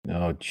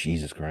Oh,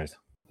 Jesus Christ.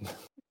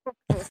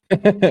 They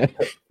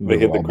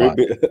had the robot.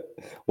 creepy,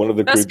 one of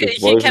the That's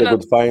creepiest good. voices they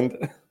could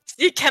find.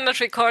 You cannot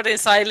record in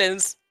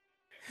silence.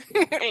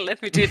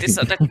 Let me do this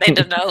so that they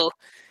don't know.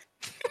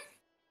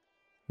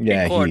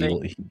 Yeah,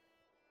 Recording.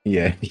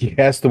 he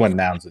has to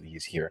announce that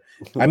he's here.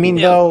 I mean,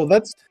 Yeah. though,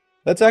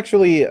 that's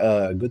actually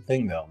a good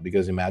thing, though,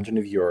 because imagine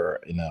if you're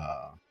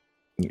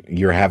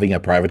having a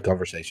private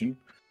conversation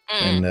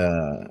and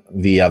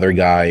the other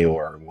guy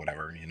or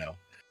whatever,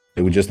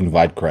 they would just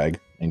invite Craig,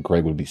 and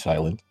Craig would be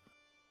silent,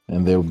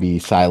 and they would be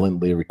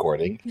silently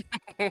recording.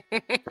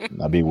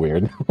 That'd be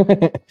weird.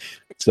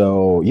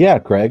 So yeah,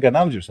 Craig,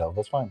 announce yourself.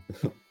 That's fine.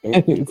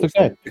 It's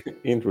okay.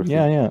 Interesting.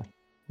 Yeah.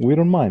 We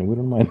don't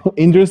mind.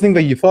 Interesting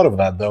that you thought of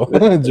that, though,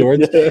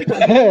 George.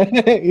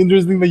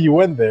 Interesting that you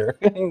went there.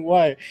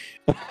 Why?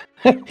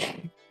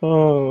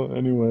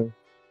 Anyway.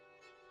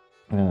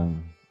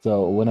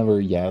 So whenever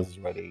Yaz is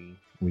ready,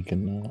 we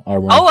can.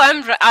 Oh,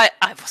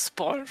 I was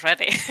born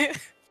ready.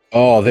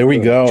 Oh, there we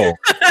go.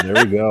 There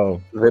we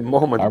go. The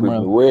moment we've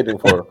been waiting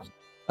for.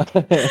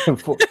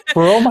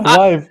 for all my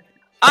life.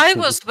 I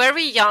was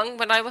very young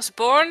when I was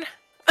born.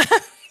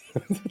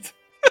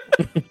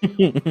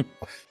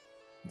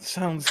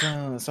 Sounds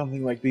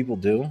something like people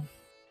do.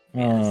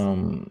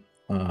 Yes.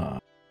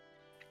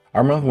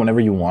 Arma, whenever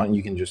you want,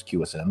 you can just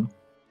cue us in.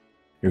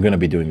 You're going to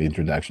be doing the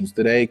introductions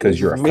today because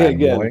you're a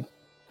fanboy.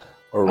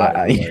 All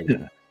right.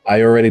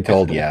 I already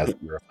told Yaz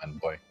you're a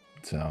fanboy.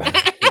 So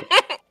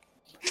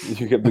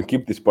you have to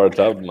keep this part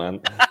out,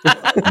 man.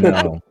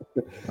 No,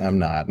 I'm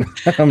not.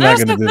 I'm not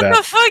going to do that. What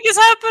the fuck is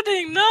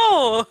happening?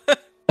 No.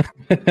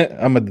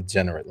 I'm a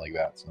degenerate like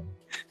that.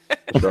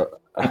 So,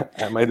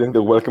 am I doing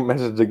the welcome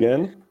message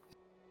again?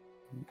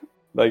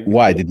 Like,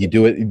 why did you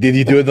do it? Did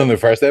you do it on the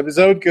first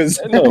episode? Because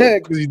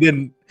you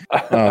didn't.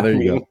 Oh, there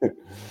you go.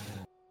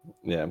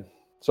 Yeah.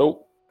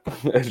 So,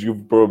 as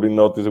you've probably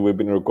noticed, we've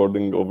been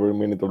recording over a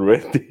minute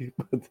already.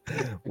 But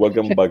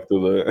welcome back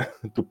to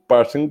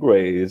Parsing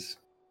Grace.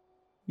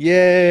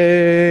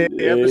 Yay!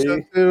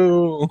 Episode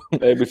 2.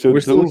 We're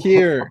still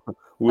here.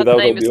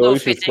 Without audio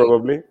issues,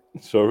 probably.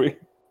 Sorry.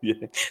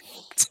 Yeah.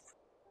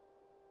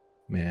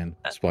 Man,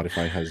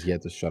 Spotify has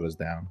yet to shut us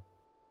down.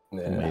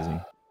 Yeah.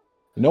 Amazing.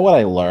 You know what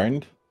I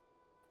learned?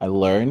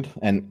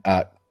 And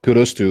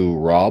kudos to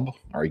Rob,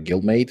 our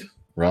guildmate.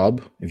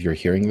 Rob, if you're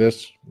hearing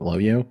this, I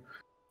love you.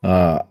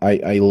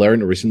 I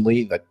learned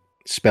recently that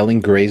spelling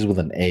Grace with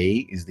an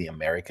A is the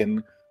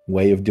American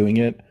way of doing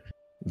it.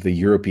 The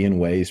European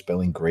way is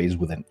spelling Grace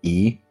with an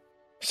E.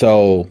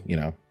 So,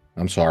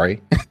 I'm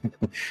sorry.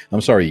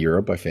 I'm sorry,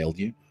 Europe. I failed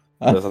you.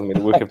 Doesn't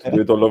mean we have to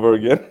do it all over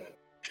again.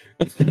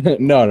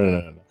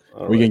 No.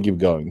 We can keep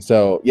going.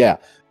 So, yeah.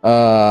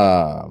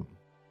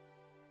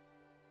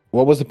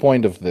 What was the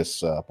point of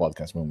this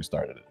podcast when we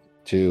started it?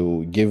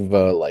 To give,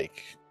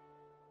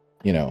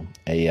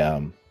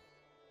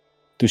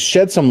 to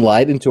shed some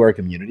light into our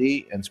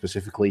community and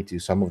specifically to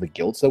some of the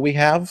guilds that we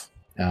have.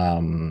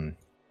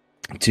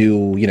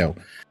 To,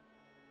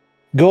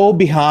 go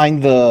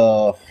behind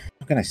the,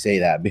 how can I say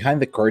that?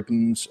 Behind the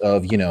curtains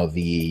of,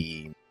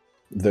 the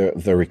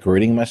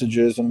recruiting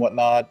messages and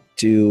whatnot,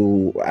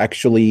 to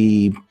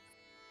actually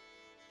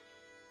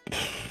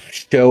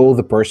show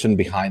the person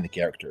behind the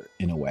character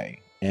in a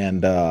way.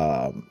 And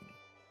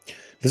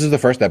this is the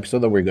first episode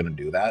that we're going to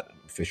do that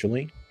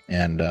officially.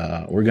 And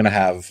we're going to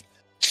have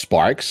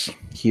Sparks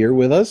here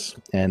with us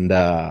and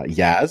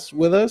Yaz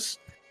with us.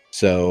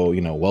 So,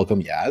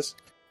 welcome, Yaz.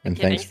 And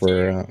thanks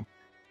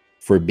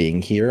for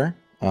being here.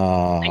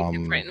 Thank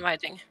you for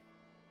inviting.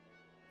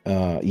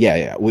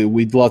 Yeah,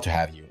 we'd love to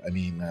have you. I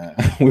mean,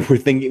 we were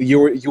thinking you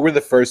were the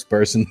first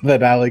person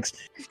that Alex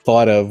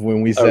thought of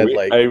when we said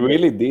I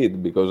really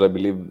did, because I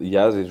believe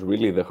Yaz is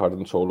really the heart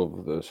and soul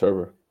of the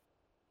server.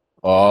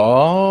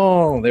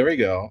 Oh, there we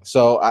go.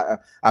 So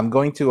I'm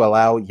going to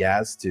allow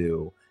Yaz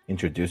to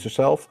introduce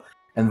herself,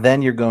 and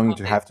then you're going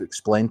to have to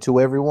explain to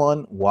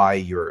everyone why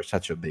you're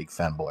such a big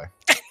fanboy.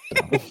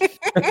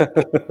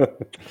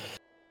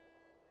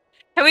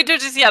 Can we do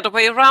this the other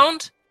way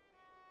around?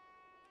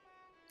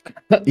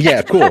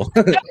 Yeah, cool.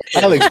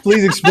 Alex,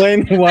 please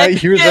explain why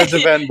you're such a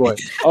fanboy.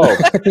 Oh,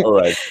 all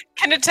right.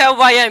 Can you tell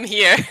why I'm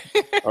here?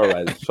 All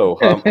right. So,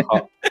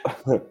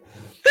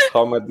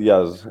 how met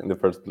Yaz in the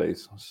first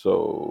place?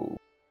 So,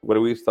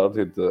 when we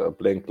started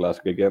playing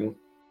Classic again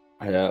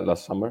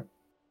last summer,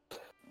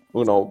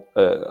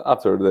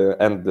 after the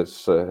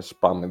endless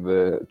spam in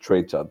the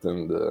trade chat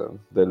and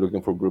they're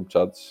looking for group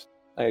chats,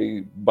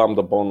 I bumped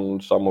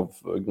upon some of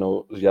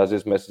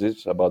Yaz's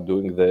messages about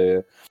doing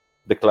the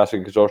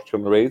classic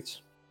exhaustion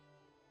raids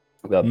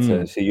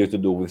that she used to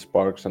do with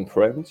Sparks and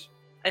friends.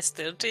 I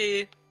still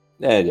do.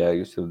 Yeah,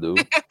 you still do.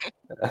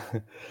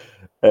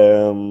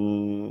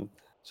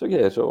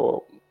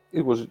 So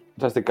it was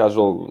just a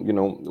casual,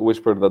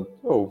 whisper that,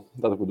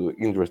 that would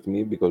interest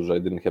me, because I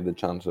didn't have the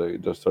chance. I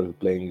just started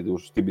playing. It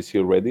was TBC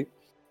already.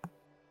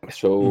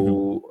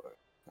 So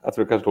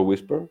after a casual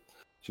whisper,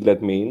 she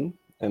let me in,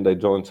 and I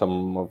joined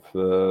some of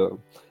the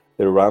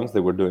runs. They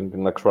were doing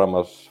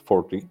Naxxramas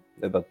 40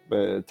 at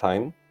that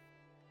time.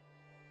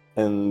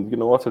 And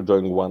after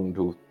joining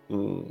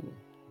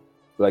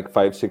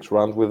 5-6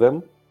 rounds with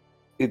them,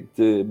 it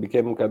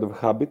became kind of a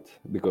habit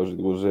because it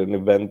was an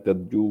event that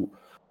you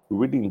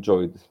really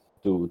enjoyed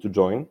to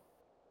join.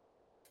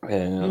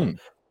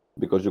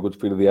 Because you could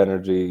feel the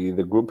energy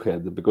the group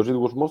had, because it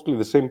was mostly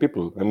the same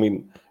people. I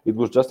mean, it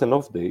was just an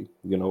off day,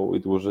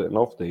 it was an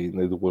off day,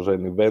 and it was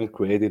an event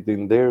created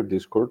in their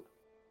Discord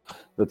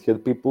that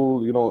had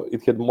people,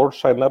 it had more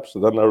sign-ups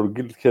than our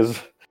guild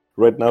has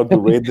right now to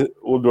raid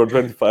Ultra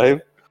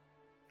 25.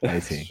 I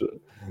see.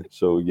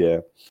 So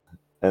yeah,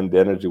 and the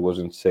energy was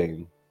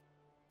insane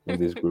in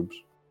these groups.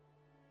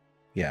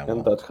 Yeah,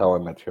 And well, that's how I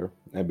met her.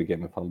 I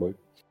became a fanboy.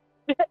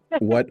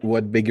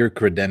 what bigger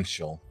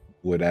credential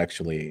would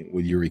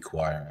you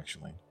require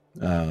actually?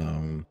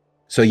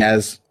 So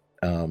yes,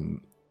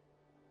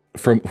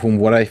 from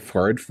what I've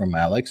heard from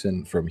Alex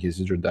and from his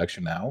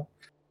introduction now,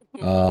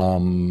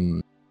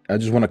 I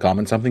just want to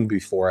comment something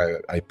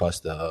before I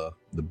pass the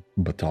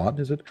baton.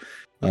 Is it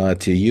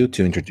to you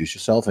to introduce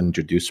yourself and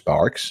introduce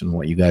Sparks and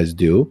what you guys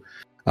do?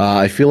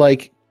 I feel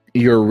like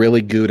you're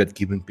really good at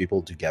keeping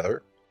people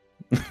together.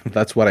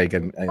 That's what I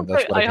can.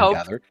 That's what I I can hope.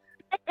 gather.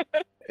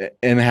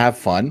 And have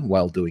fun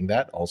while doing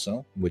that,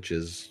 also, which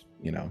is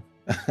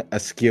a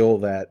skill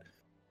that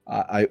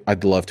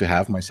I'd love to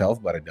have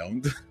myself, but I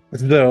don't.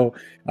 So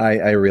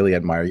I really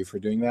admire you for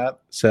doing that.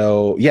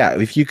 So yeah,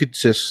 if you could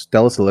just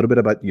tell us a little bit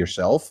about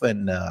yourself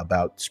and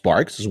about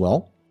Sparks as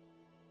well.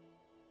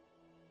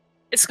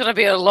 It's gonna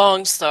be a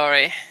long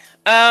story.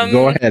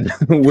 Go ahead.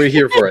 We're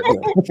here for it.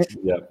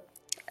 Yeah.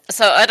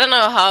 So I don't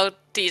know how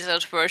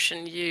detailed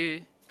version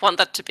you want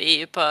that to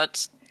be,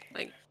 but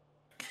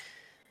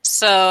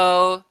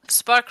so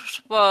Spark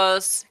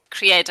was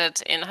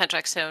created in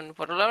Hydrax Zone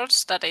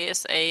Warlords. That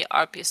is a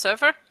RP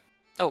server,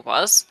 or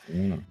was,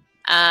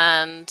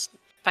 and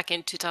back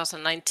in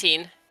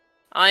 2019,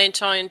 I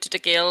joined the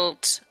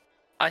guild.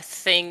 I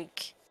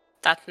think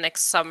that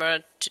next summer,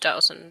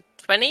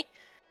 2020.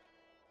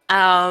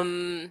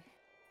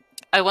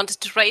 I wanted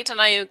to raid, and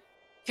I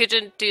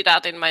couldn't do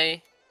that in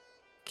my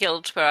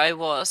guild where I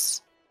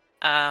was.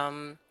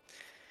 The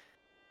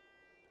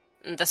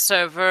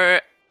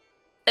server,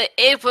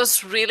 it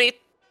was really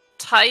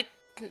tight,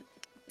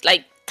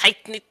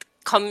 tight-knit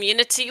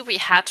community. We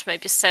had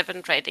maybe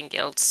 7 raiding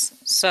guilds.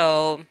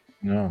 So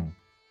No.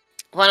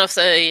 one of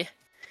the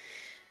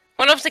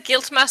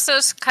guild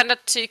masters kind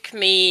of took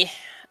me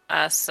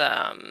as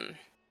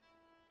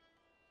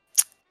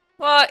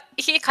well,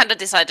 he kind of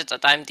decided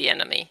that I'm the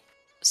enemy.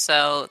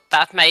 So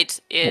that made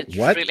it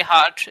What? really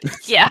hard.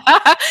 Yeah.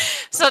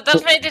 So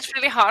that made it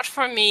really hard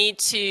for me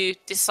to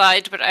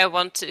decide whether I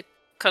want to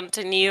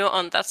continue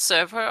on that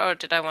server or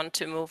did I want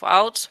to move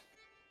out.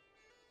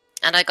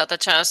 And I got the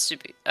chance to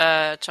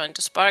join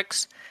the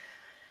Sparks.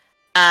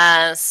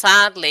 And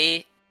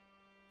sadly,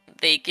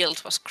 the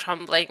guild was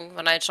crumbling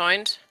when I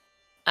joined.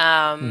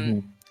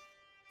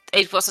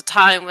 It was a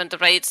time when the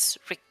raids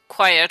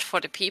required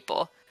 40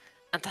 people.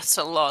 And that's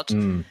a lot.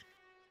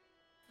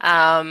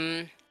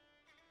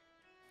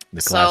 The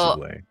So,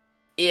 classic way.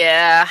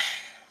 yeah.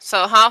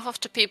 So half of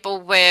the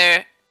people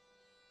were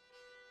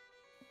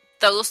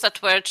those that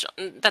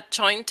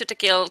joined to the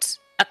guild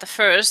at the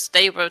first.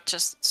 They were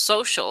just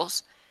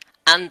socials,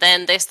 and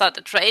then they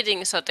started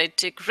raiding. So they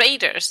took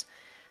raiders,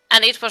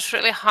 and it was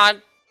really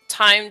hard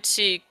time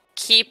to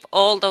keep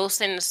all those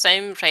in the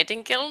same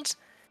raiding guild.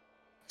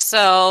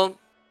 So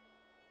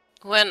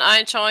when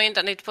I joined,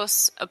 and it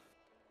was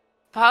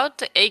about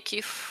the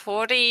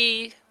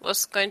AQ40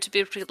 was going to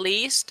be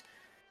released.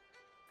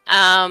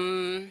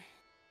 And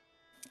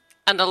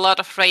a lot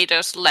of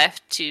raiders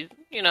left to,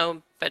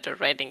 better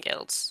raiding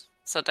guilds.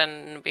 So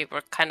then we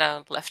were kind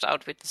of left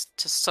out with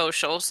the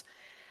socials,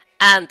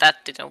 and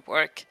that didn't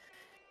work.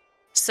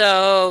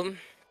 So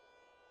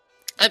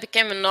I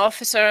became an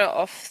officer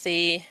of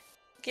the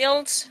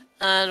guild,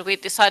 and we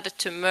decided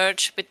to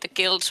merge with the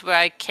guilds where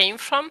I came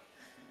from,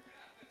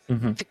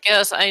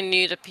 because I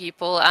knew the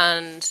people,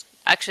 and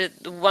actually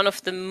one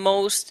of the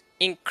most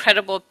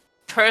incredible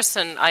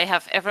person I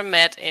have ever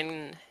met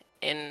in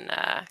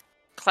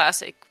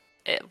Classic,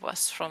 it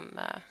was from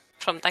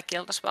that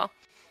guild as well.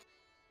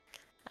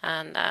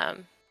 And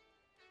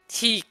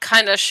he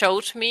kind of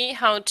showed me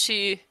how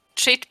to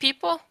treat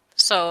people.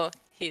 So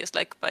he is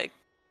like my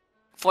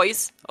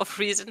voice of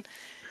reason.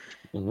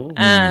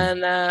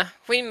 And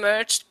we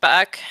merged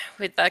back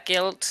with that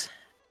guild.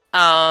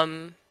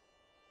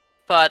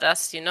 But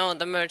as you know,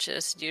 the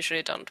merges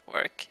usually don't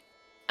work.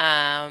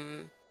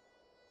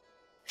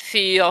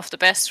 Few of the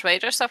best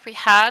raiders that we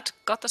had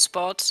got the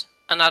spot,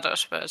 and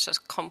others were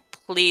just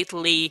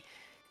completely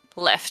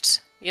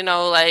left.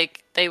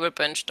 They were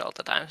benched all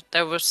the time.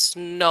 There was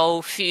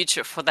no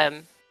future for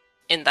them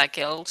in that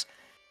guild.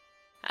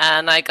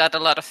 And I got a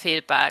lot of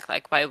feedback,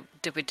 like, why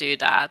did we do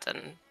that,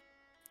 and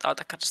all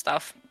that kind of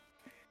stuff.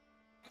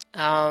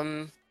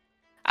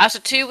 After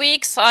 2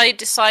 weeks, I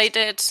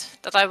decided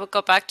that I would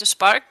go back to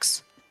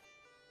Sparks.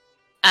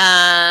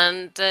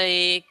 And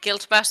the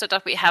guildmaster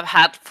that we have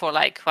had for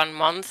like 1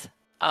 month,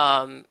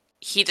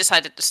 he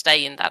decided to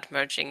stay in that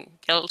merging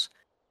guild.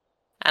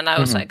 And I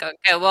was like,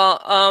 okay, well,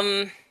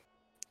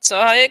 so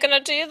how are you gonna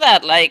do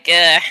that? Like,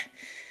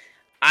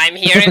 I'm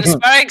here in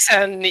Sparks,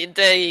 and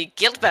the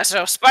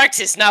guildmaster of Sparks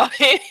is now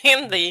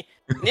in the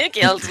new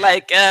guild.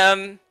 Like,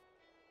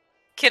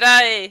 could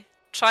I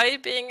try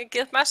being a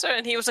guildmaster?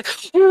 And he was like,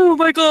 oh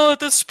my god,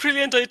 that's a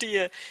brilliant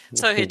idea.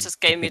 So he just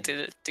gave me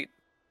the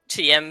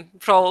TM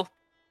role.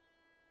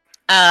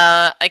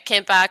 I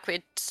came back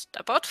with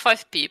about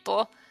 5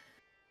 people.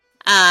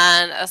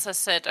 And as I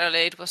said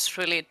earlier, it was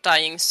really a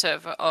dying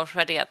server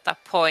already at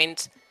that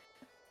point.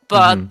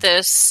 But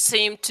there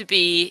seemed to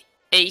be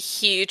a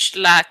huge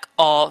lack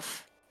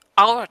of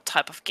our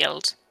type of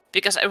guild.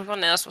 Because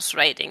everyone else was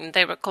raiding,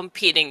 they were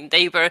competing,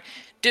 they were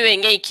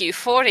doing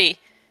AQ40.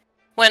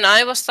 When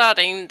I was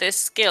starting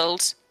this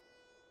guild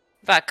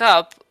back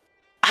up,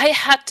 I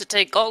had to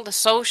take all the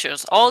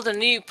socials, all the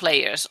new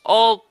players,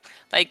 all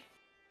like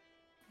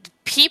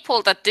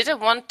people that didn't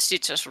want to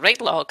just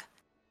raid log.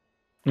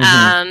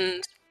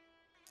 And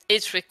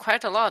it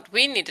required a lot.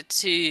 We needed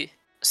to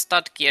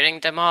start gearing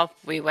them up.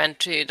 We went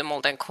to the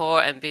Molten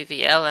Core and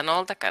BVL and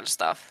all that kind of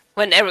stuff.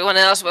 When everyone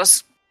else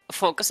was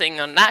focusing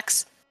on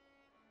Nax.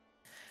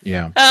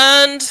 Yeah.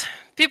 And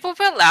people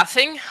were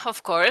laughing,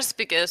 of course,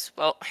 because,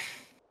 well,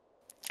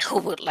 who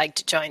would like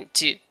to join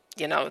to,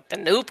 the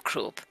noob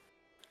group?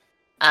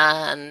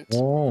 And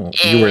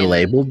you were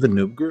labeled the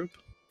noob group?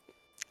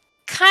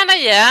 Kinda,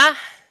 yeah.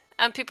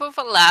 And people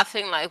were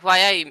laughing, like,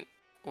 why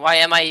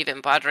am I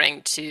even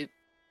bothering to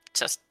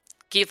just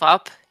give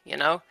up,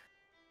 And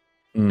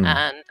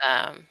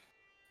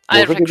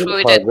I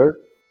recruited. Harder,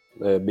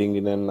 being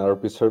in an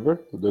RP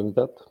server, doing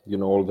that,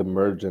 all the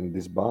merge and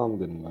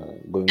disband and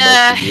going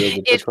back to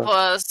guild, it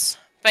was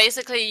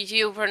basically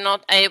you were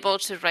not able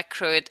to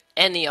recruit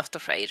any of the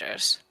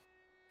raiders,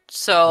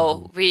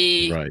 so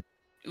we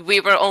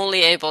were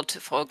only able to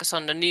focus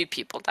on the new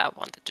people that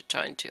wanted to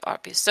join to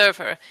RP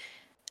server,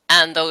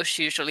 and those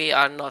usually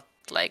are not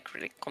like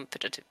really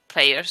competitive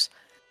players.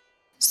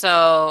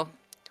 So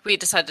we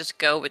decided to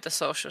go with the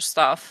social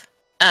stuff,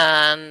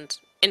 and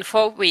in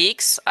 4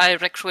 weeks I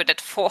recruited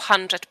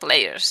 400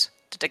 players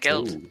to the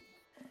guild.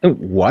 Ooh.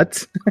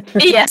 What?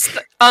 Yes,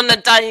 on a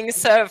dying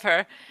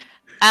server.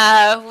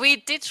 We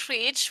did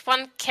reach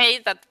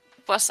 1k. That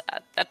was,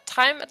 at that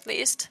time at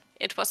least,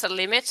 it was a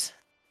limit.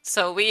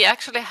 So we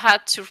actually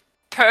had to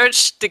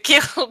purge the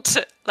guild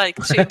like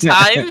 2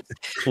 times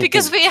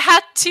because we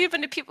had too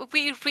many people.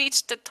 We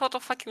reached the total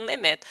fucking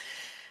limit.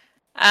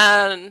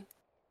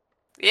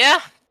 Yeah.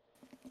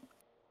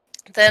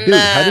 Then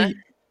dude,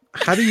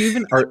 how do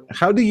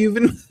you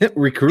even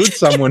recruit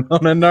someone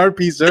on an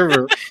RP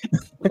server?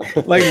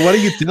 Like, what do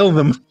you tell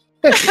them?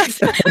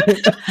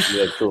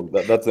 Yeah, true.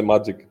 That's the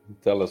magic.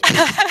 Tell us.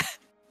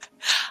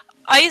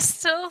 I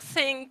still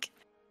think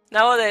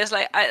nowadays,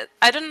 like,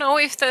 I don't know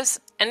if there's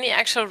any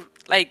actual,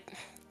 like,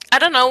 I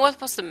don't know what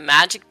was the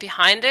magic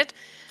behind it,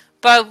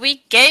 but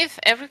we gave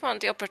everyone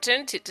the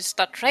opportunity to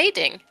start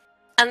raiding.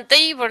 And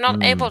they were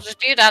not able to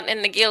do that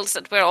in the guilds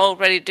that were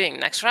already doing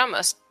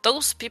Naxxramas.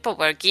 Those people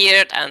were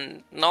geared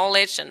and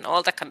knowledge and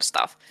all that kind of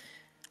stuff.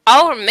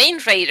 Our main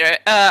raider,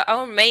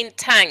 our main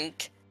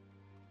tank,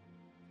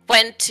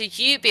 went to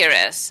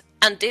UBRS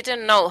and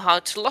didn't know how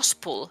to loss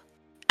pull.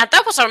 And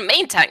that was our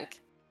main tank.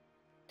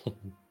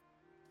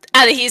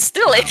 And he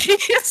still is.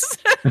 He's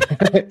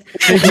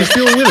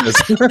still with us.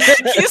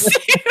 He's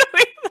still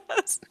with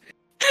us.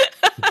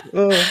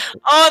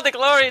 Oh, the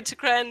glory to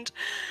Krend.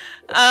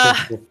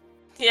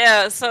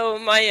 Yeah, so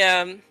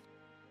my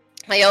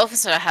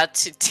officer had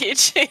to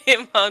teach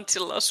him how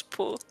to loss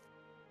pull.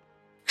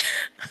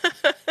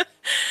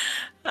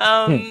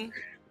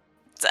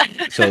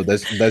 So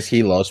does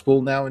he loss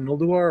pull now in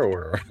Ulduar,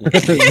 or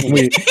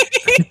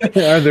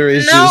are there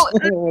issues? No,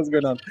 what's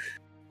going on?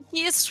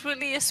 He's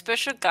really a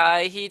special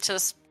guy. He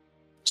just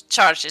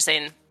charges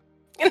in,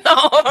 and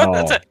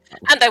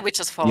then we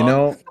just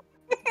follow.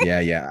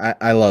 Yeah.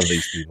 I love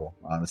these people.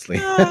 Honestly,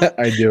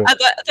 I do.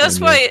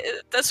 That's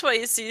why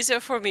it's easier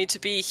for me to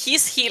be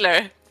his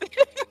healer.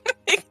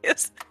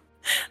 Because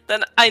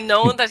then I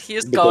know that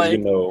he's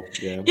going.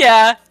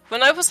 Yeah.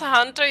 When I was a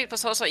hunter, it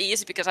was also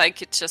easy because I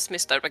could just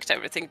misdirect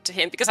everything to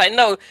him because I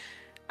knew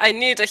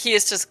that he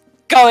is just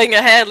going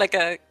ahead like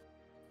a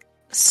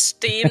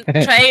steam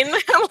train,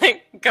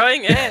 like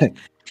going ahead.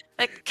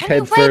 Like, can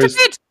you wait a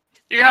bit?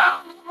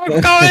 Yeah,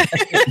 I'm going.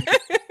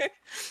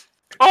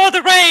 Oh,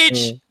 the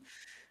rage!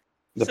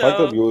 The fact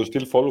that you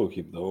still follow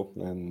him, though,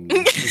 and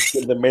he's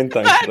still the main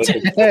tank,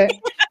 that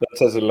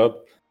says a lot.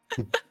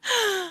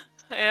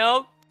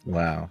 Yep.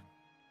 Wow.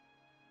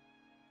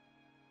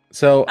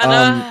 So,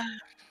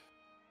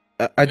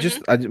 I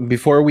just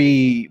before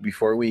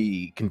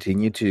we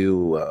continue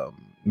to,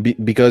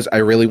 because I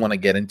really want to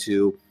get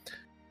into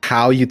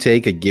how you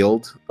take a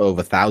guild of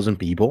 1,000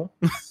 people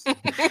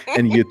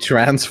and you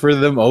transfer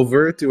them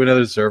over to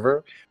another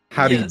server.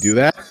 How do you do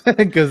that?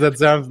 Because that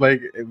sounds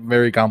like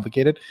very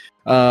complicated.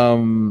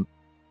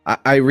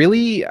 I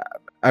really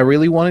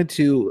wanted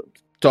to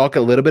talk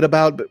a little bit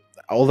about,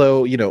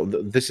 although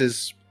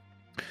this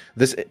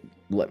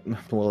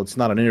well, it's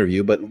not an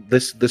interview, but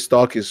this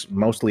talk is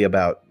mostly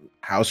about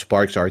how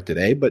sparks are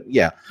today. But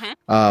yeah,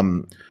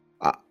 Mhm.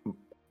 I,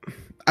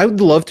 I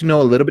would love to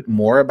know a little bit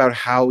more about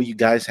how you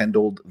guys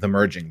handled the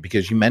merging,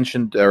 because you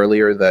mentioned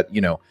earlier that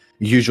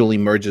usually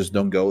merges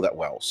don't go that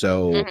well.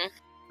 So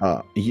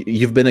Mhm.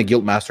 you've been a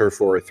guild master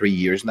for 3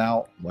 years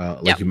now. Well,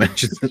 Yep. like you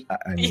mentioned,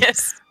 I mean,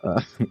 Yes.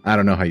 I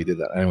don't know how you did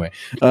that. Anyway,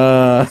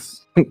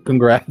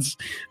 congrats.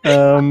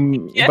 But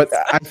Yes.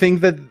 I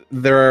think that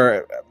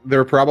there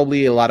are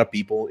probably a lot of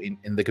people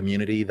in the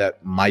community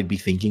that might be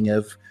thinking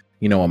of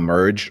a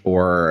merge,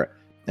 or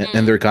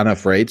and they're kind of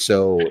afraid.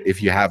 So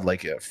if you have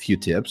like a few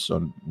tips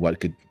on what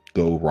could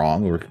go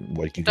wrong or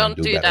what you can Don't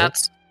do do better,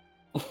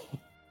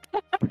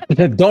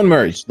 that. don't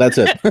merge. That's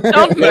it.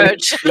 Don't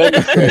merge. Plan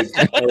it straight.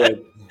 All right.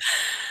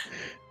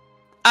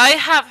 I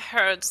have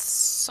heard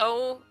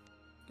so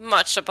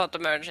much about the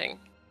merging,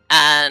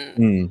 and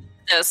Hmm.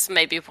 there's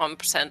maybe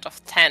 1%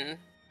 of 10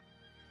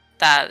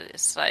 that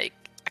is like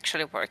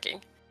actually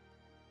working.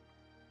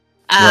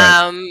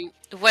 Right.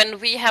 When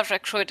we have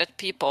recruited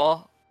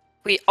people,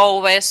 we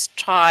always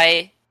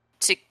try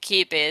to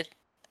keep it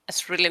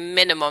as really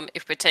minimum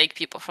if we take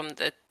people from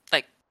the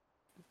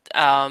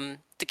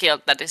the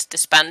guild that is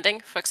disbanding,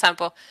 for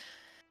example.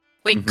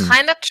 We Mhm.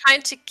 kind of try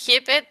to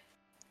keep it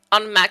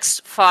on max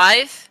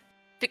 5,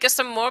 because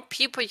the more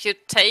people you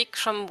take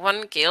from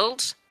one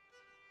guild,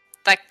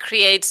 that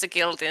creates a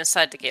guild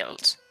inside the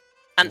guild,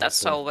 and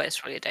that's Okay.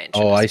 always really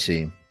Oh, I dangerous.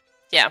 see.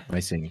 Yeah,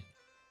 I see.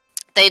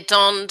 they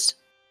don't.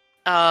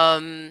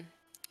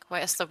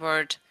 Where's the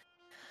word?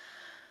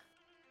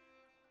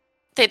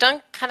 They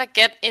don't kind of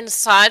get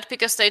inside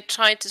because they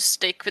try to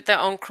stick with their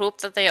own group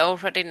that they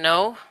already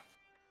know.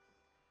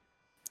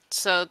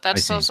 So I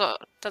see.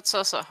 that's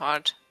also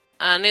hard,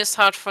 and it's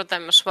hard for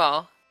them as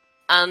well.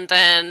 And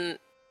then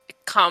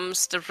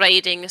comes the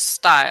raiding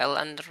style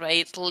and the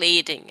raid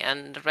leading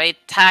and the raid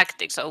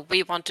tactics. So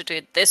we want to do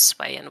it this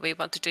way and we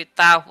want to do it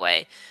that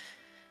way.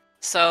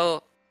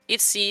 So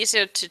it's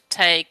easier to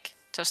take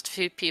just a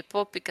few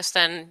people, because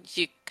then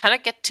you kind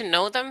of get to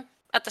know them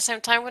at the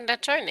same time when they're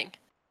joining.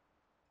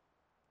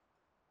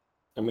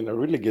 I mean, I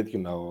really get you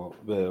now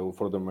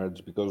for the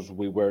merge, because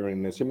we were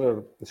in a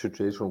similar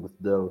situation with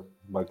Dell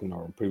back in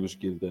our previous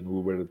guild, and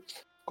we were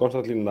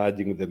constantly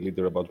nagging the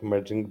leader about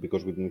merging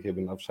because we didn't have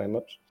enough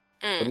signups.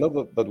 But now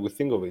that we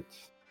think of it,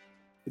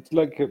 it's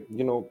like,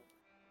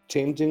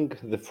 changing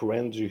the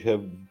friends you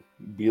have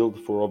built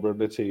for over,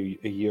 let's say,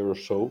 a year or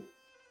so,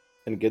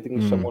 and getting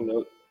Mm.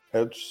 someone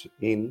else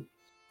in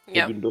that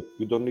Yeah,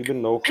 you don't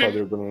even know how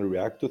they're going to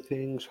react to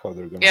things, how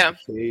they're going to yeah,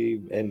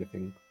 behave,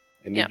 anything.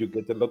 And yeah. if you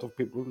get a lot of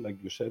people, like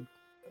you said,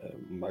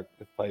 max,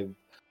 5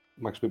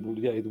 max people,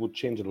 yeah, it would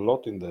change a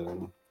lot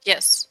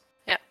Yes,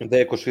 yeah. in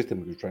the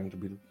ecosystem you're trying to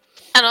build.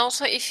 And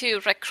also, if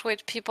you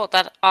recruit people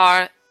that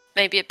are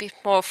maybe a bit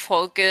more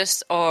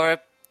focused or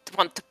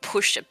want to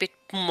push a bit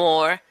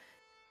more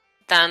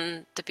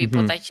than the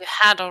people Mhm. that you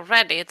had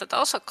already, that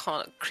also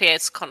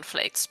creates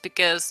conflicts,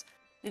 because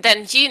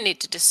then you need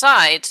to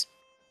decide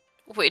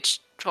which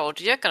road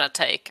you're going to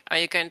take. Are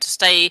you going to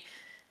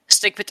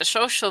stick with the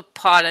social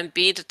part and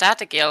be the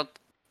data guild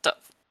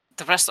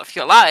the rest of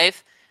your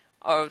life,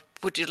 or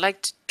would you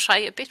like to try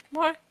a bit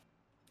more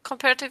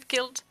comparative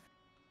guild?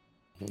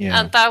 Yeah.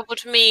 And that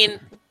would mean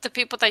the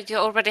people that you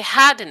already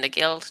had in the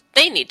guild,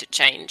 they need to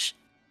change,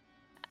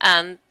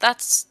 and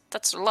that's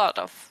a lot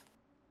of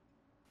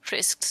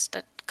risks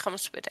that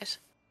comes with it.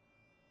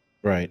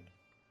 Right.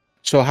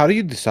 So how do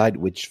you decide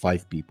which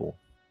 5 people?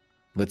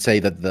 Let's say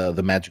that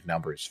the magic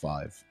number is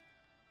 5.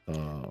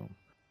 Uh,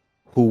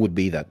 who would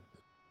be that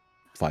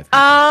 5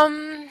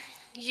 people?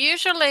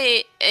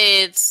 Usually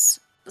it's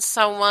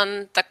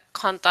someone that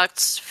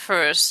contacts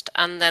first,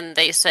 and then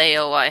they say,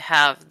 "Oh, I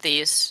have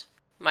these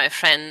my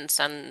friends,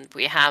 and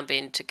we have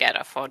been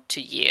together for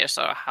 2 years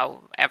or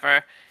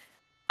however."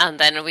 And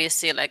then we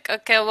see like,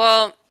 okay,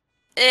 well,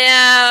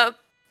 yeah,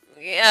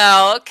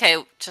 yeah,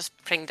 okay, just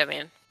bring them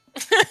in.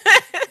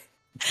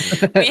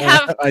 we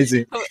have I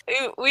see.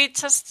 we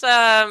just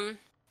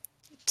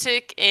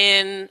took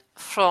in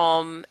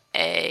from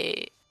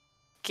a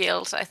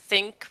guild. I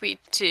think we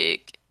took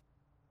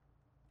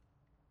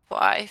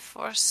 5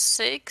 or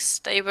 6.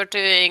 They were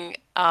doing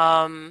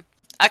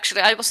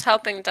actually I was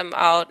helping them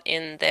out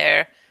in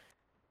their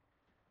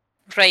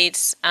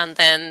raids, and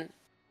then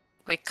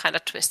we kind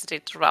of twisted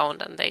it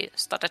around and they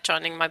started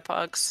joining my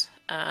bugs.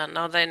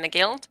 Now they're in a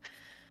guild.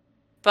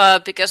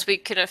 But because we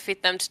couldn't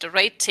fit them to the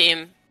raid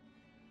team,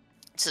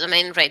 to the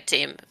main raid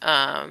team,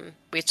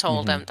 we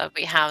told them that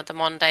we have the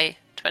Monday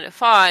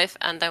 25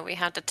 and then we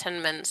have the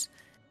 10 mins,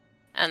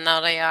 and now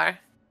they are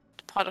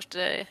part of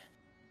the.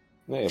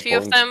 Yeah, A few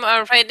of point. them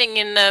are raiding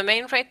in the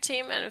main raid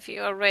team, and a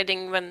few are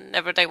raiding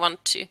whenever they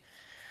want to.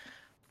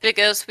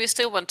 Because we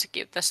still want to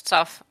give the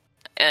stuff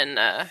in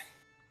a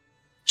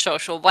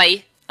social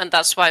way, and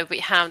that's why we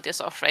have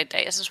these off-raid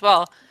days as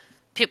well.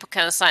 People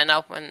can sign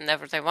up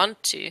whenever they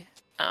want to,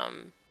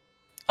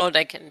 or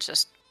they can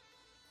just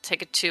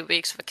take a 2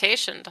 weeks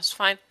vacation. That's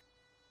fine.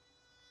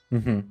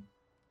 Mm-hmm.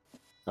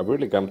 I've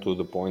really come to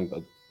the point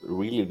that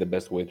really the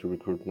best way to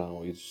recruit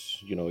now is,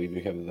 if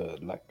you have the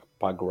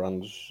pack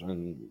runs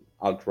and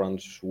alt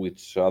runs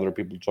which other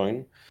people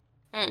join.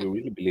 We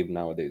really believe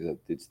nowadays that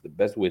it's the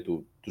best way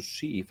to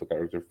see if a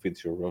character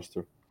fits your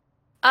roster.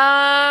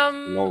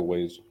 In all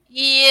ways.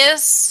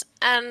 Yes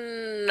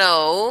and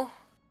no.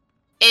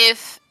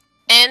 If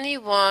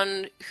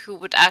anyone who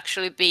would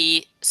actually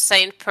be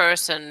sane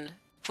person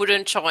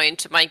wouldn't join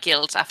to my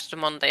guild after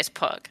the Monday's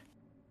pug.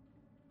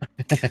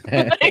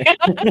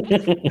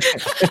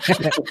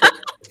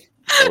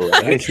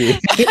 I see.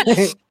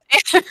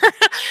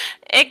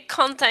 It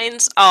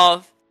contains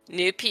of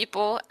new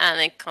people and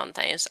it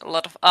contains a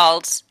lot of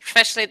alts,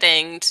 freshly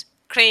dinged,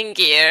 green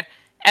gear,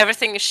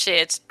 everything is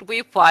shit.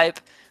 We wipe,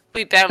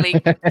 we barely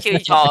kill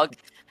Yogg.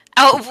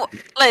 Oh,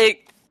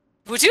 like,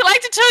 would you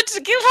like to turn to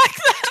the guild like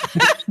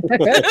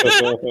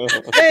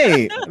that?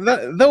 Hey,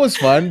 that was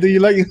fun. Do you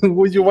like?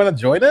 Would you want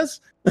to join us?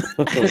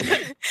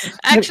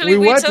 Actually,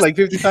 we watched just, like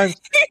 50 times.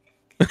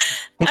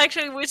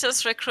 Actually, we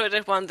just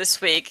recruited one this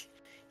week.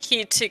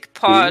 He took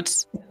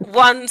part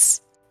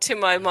once to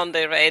my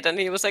Monday raid, and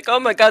he was like, "Oh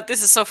my god,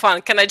 this is so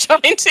fun! Can I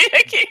join to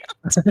your guild?"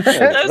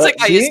 I was like,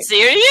 "Are you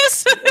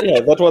serious?"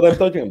 Yeah, that's what I'm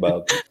talking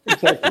about.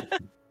 Exactly.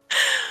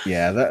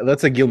 Yeah,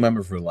 that's a guild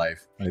member for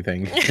life, I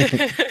think.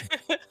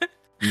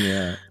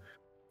 Yeah.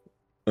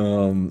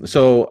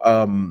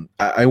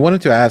 I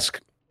wanted to ask.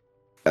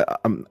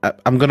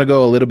 I'm gonna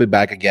go a little bit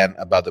back again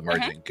about the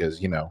merging because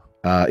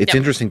it's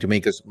interesting to me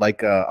because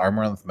like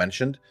Armoranth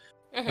mentioned,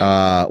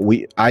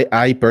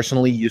 I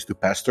personally used to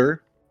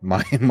pester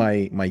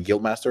my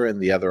guild master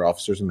and the other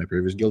officers in my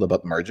previous guild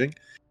about merging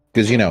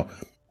because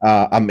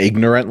I'm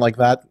ignorant like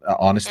that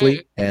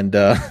honestly, and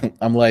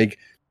I'm like,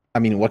 I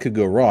mean, what could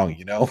go wrong,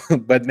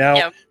 but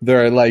now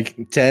there are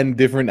like 10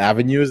 different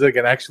avenues that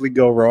can actually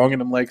go wrong,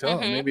 and I'm like, oh,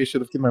 maybe I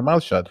should have kept my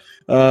mouth shut.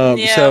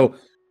 So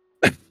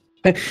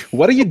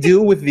what do you do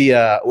with the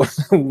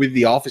with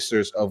the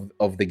officers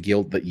of the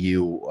guild that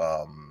you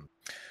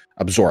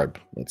absorb?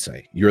 Let's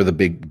say you're the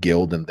big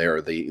guild and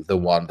they're the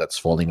one that's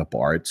falling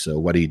apart. So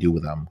what do you do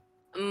with them?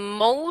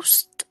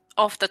 Most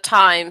of the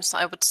times,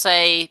 I would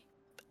say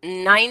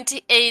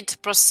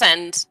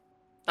 98%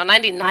 or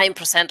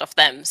 99% of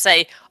them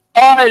say,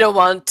 I don't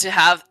want to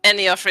have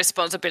any of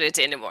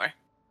responsibility anymore.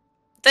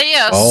 They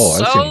are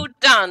so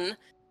done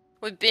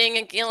with being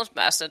a guild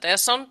master. They are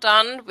so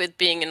done with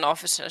being an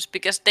officer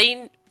because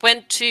they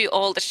went to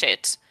all the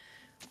shit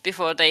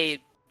before they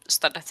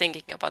started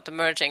thinking about the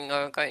merging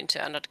or going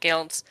to another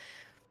guilds.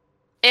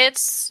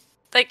 It's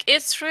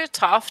really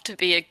tough to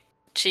be a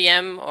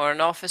GM or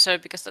an officer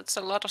because that's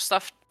a lot of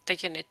stuff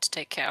that you need to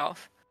take care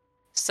of.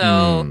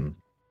 So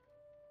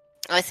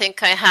I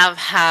think I have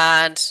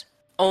had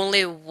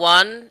only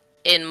one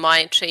in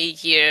my 3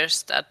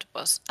 years that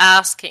was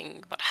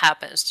asking what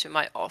happens to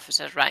my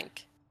officer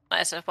rank.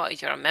 I said, well,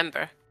 you're a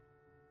member.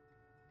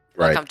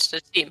 Welcome to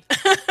the team.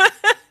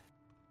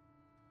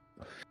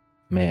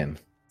 Man,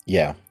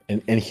 yeah.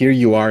 And here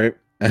you are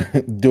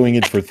doing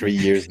it for 3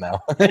 years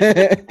now.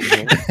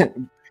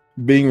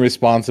 Being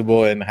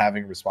responsible and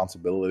having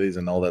responsibilities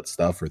and all that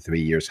stuff for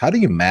 3 years. How do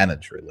you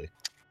manage, really?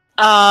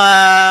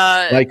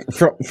 Like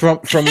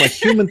from a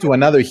human to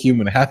another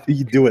human, how do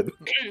you do it?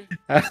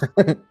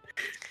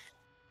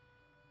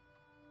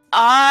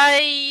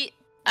 I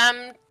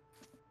am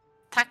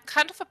that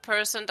kind of a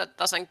person that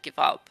doesn't give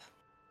up.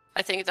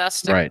 I think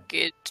that's the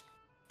good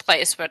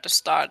place where to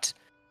start.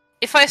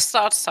 If I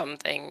start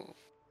something,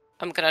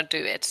 I'm gonna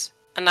do it.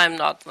 And I'm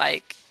not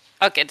like,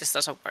 okay, this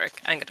doesn't work,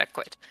 I'm gonna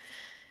quit.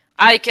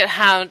 I could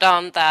have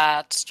done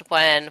that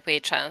when we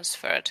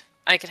transferred.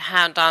 I could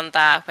have done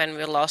that when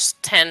we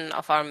lost 10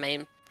 of our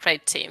main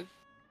raid team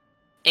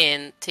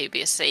in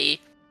TBC.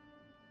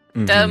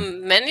 There are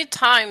many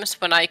times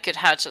when I could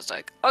have just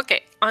like,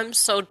 okay, I'm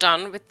so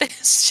done with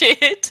this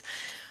shit.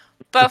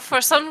 But for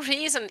some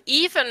reason,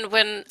 even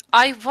when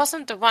I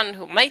wasn't the one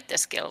who made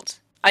this guild,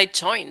 I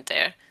joined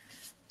there.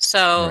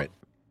 So,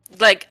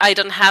 like, I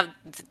don't have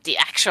the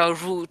actual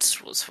rules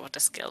for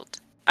this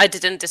guild. I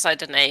didn't decide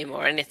the name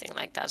or anything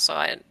like that, so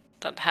I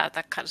don't have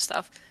that kind of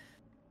stuff.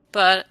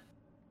 But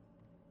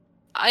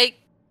I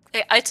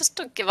just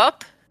don't give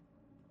up.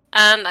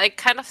 And I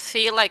kind of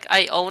feel like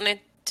I own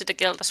it to the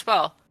guild as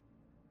well.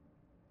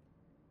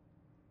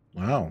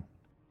 Wow.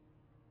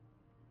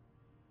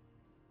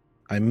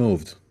 I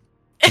moved.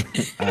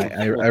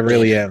 I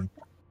really am.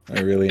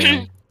 I really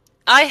am.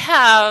 I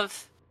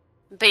have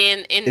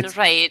been in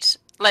raid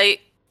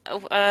like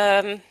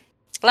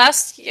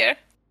last year.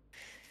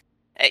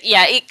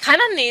 Yeah, it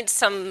kind of needs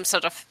some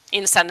sort of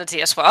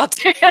insanity as well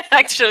to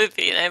actually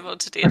being able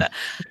to do that.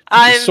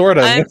 I'm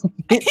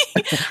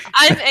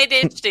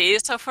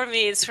ADHD, so for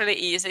me it's really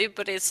easy,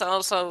 but it's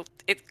also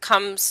it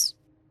comes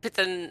with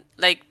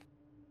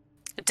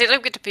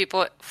dealing with the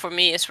people for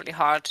me is really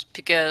hard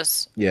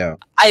because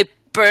I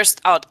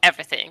burst out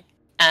everything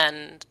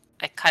and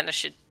I kind of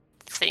should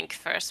think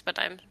first when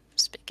I'm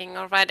speaking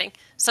or writing.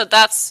 So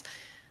that's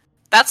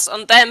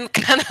on them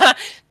kind of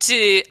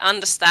to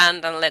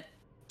understand and let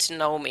to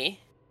know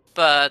me.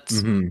 But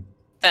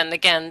then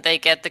again, they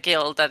get the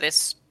guild that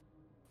is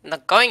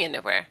not going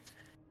anywhere.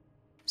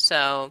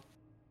 So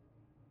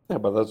yeah,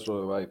 but that's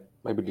why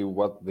maybe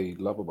what they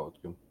love about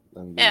you,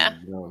 and they, Yeah.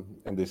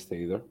 and they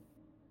stay there.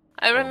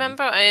 I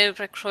remember I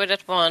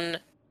recruited one.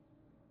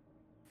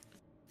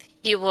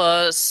 He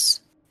was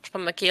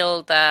from a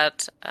guild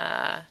that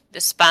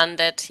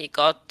disbanded. He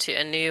got to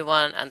a new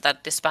one, and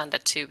that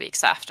disbanded 2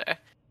 weeks after.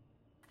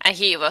 And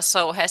he was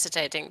so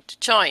hesitating to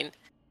join.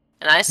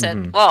 And I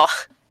said, well,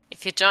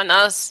 if you join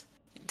us,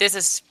 this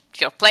is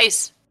your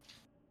place.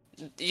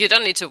 You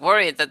don't need to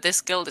worry that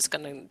this guild is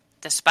going to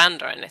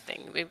disband or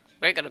anything.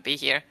 We're going to be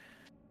here.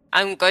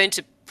 I'm going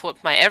to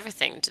put my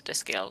everything into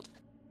this guild.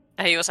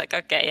 And he was like,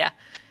 okay, yeah.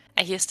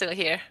 And he's still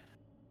here.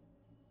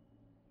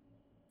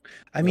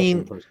 I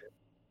mean,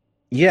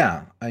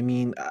 yeah. I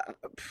mean,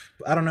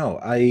 I don't know.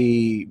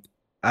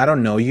 I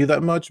don't know you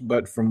that much,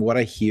 but from what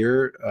I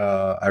hear,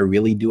 I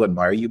really do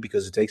admire you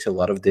because it takes a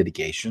lot of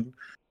dedication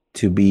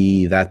to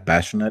be that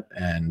passionate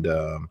and,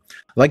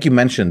 like you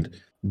mentioned,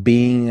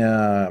 being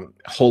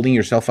holding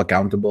yourself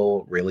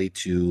accountable really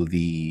to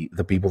the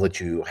people that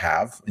you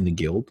have in the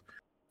guild.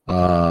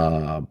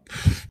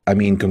 I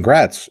mean,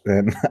 congrats,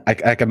 and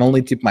I can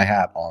only tip my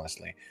hat,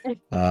 honestly.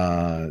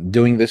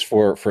 Doing this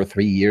for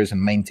 3 years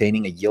and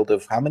maintaining a guild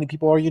of how many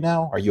people are you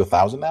now? Are you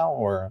 1,000 now,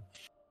 or?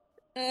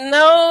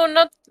 No,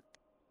 not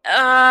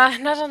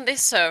on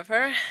this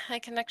server. I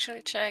can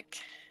actually check.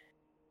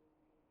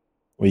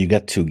 Well, you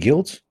got 2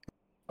 guilds.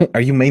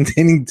 Are you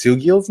maintaining 2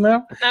 guilds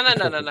now?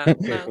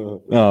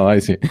 No. Oh, I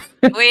see.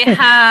 We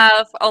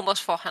have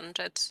almost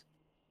 400.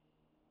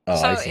 Oh,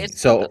 so I see. it's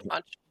So not that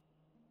much.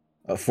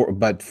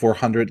 but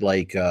 400,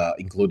 like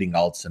including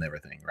alts and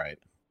everything, right?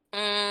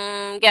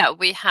 Yeah,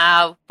 we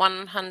have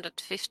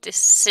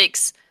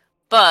 156,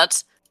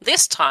 but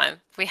this time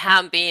we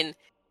have been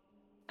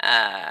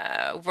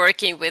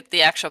working with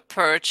the actual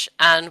purge,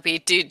 and we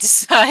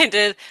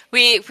decided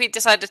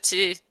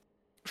to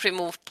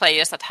remove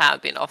players that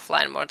have been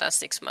offline more than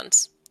 6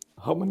 months.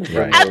 How many?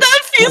 Right. And that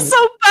feels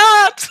so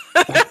bad.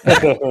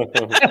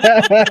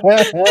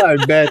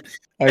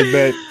 I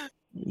bet.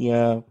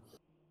 Yeah.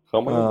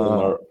 How many of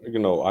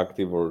them are,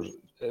 active or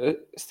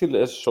still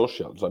as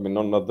socials? I mean,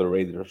 not the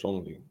raiders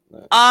only.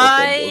 Or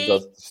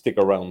just stick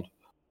around.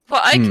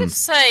 Well, I could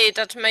say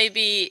that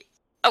maybe.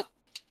 Oh,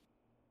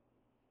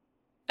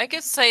 I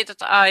could say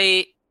that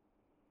I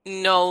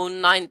know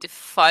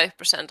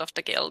 95% of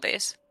the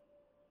guildies.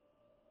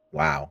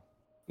 Wow.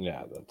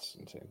 Yeah, that's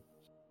insane.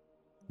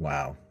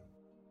 Wow.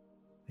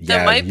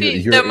 There might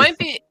be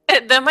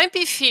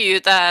few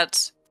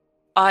that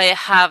I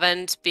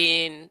haven't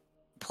been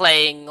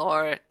playing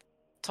or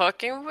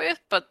talking with,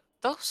 but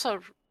that's a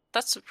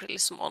really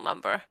small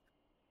number.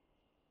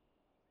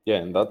 Yeah,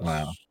 and that's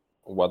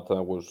what I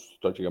was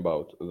talking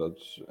about.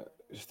 That's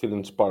still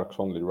in Sparks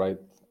only, right?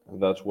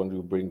 That's when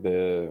you bring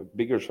the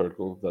bigger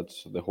circle.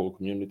 That's the whole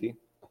community.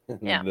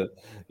 Yeah.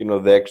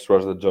 The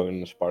extras that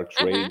join Sparks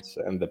raids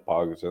and the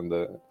pugs and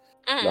the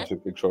classic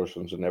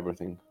extortions and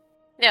everything.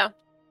 Yeah.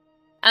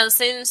 And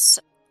since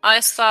I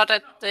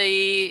started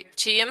the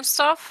GM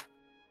stuff,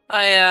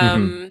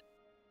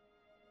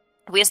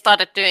 we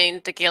started doing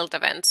the guild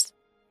events.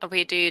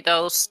 We do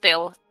those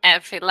still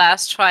every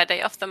last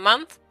Friday of the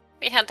month.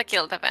 We had the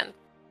guild event.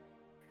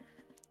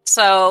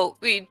 So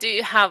we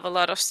do have a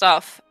lot of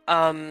stuff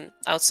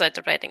outside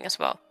the raiding as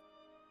well.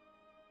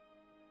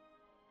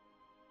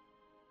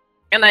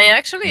 And I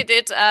actually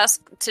did ask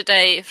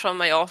today from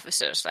my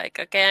officers, like,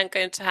 okay, I'm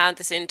going to have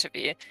this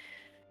interview.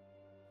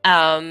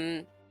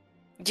 Do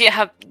you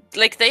have,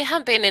 like, they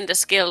have been in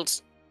this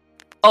guild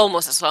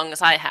almost as long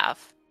as I have.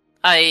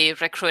 I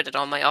recruited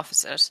all my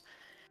officers.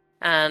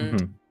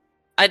 And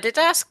I did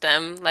ask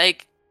them,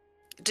 like,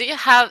 do you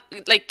have,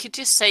 like, could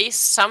you say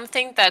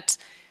something that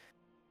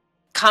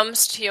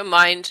comes to your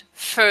mind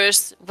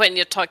first when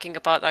you're talking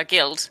about our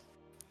guild?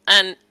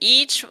 And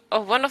each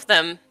of one of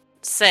them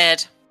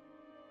said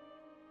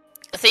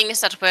things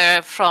that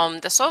were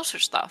from the social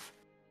stuff.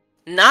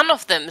 None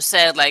of them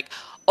said, like,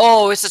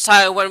 oh, it's the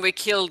time when we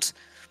killed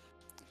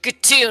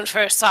Gatoon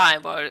first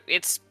time, or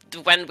it's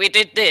when we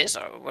did this,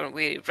 or when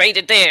we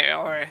raided there,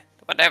 or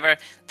whatever.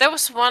 There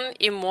was one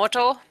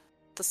immortal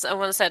that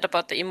someone said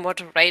about the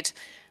immortal raid,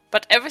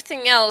 but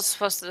everything else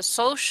was the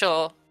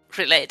social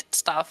related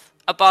stuff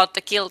about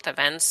the guild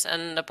events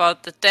and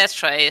about the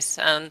death race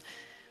and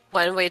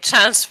when we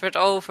transferred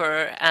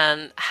over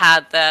and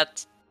had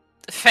that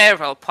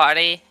farewell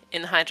party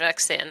in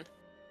Hydraxian.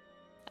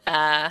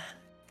 And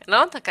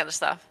all that kind of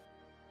stuff.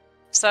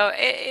 So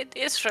it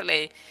is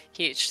really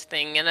huge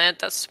thing, and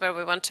that's where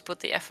we want to put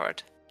the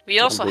effort. We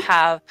also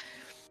have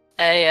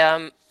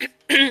a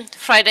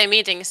Friday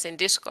meetings in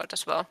Discord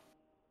as well.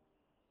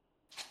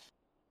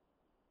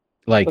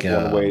 That's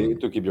one way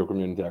to keep your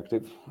community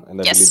active, and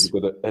I believe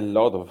you've got a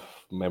lot of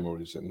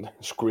memories and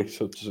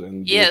screenshots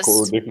and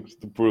recordings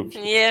to prove.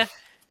 Yeah.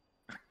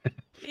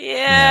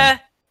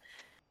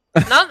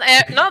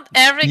 Not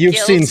every You've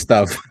guild, seen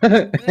stuff.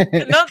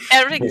 Not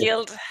every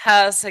guild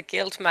has a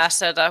guild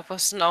master that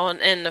was known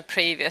in a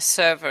previous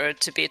server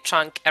to be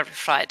drunk every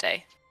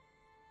Friday.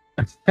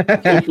 I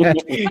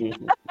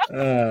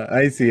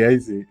see.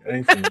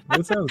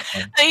 That sounds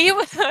fun.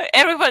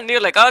 Everyone knew,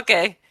 like,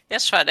 okay,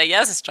 Yes, right.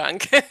 Yes, is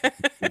drunk.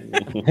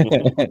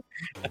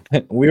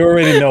 We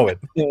already know it.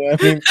 I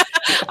mean,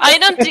 I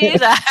don't do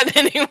that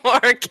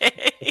anymore.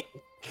 Okay.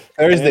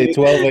 Thursday, And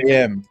 12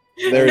 a.m.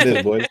 There it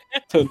is, boys.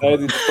 tonight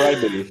it's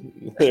Friday.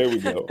 There we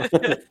go.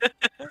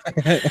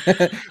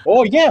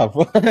 Oh yeah,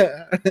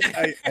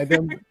 I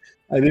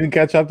didn't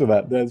catch up to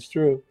that. That's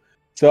true.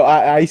 So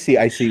I see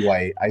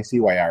why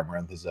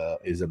Amaranth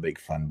is a big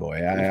fun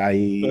boy.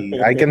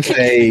 I can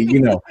say,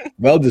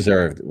 well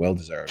deserved, well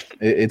deserved.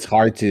 It's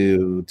hard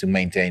to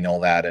maintain all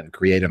that and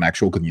create an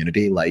actual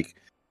community. Like,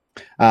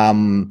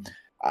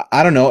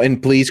 I don't know,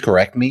 and please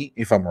correct me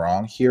if I'm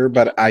wrong here,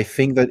 but I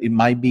think that it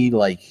might be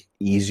like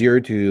easier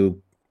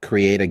to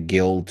create a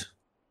guild.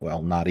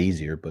 Well, not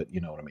easier, but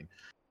you know what I mean.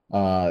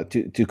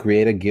 To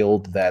create a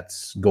guild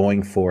that's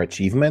going for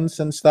achievements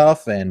and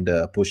stuff and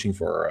pushing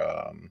for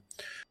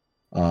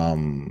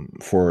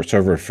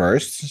server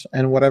firsts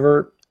and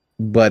whatever,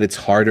 but it's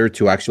harder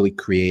to actually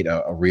create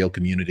a real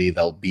community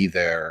that'll be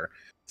there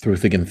through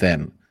thick and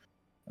thin.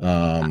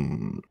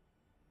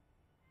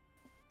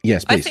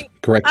 Yes, I please think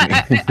correct me.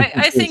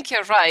 I think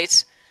you're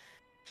right,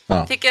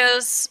 Oh.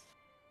 because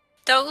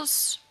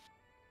those.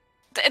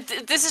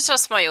 This is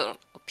just my own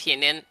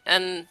opinion,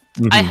 and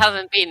I Mhm.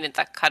 haven't been in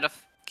that kind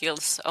of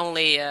guilds,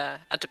 only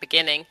at the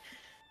beginning.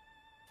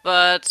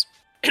 But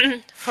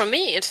for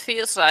me, it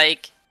feels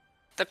like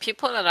the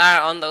people that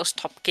are on those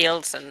top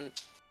guilds and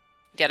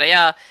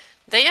yada,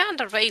 they are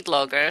the raid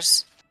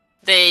loggers.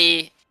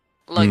 They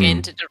log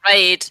into the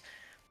raid,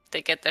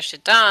 they get their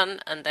shit done,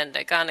 and then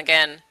they're gone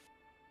again.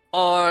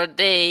 Or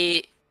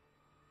they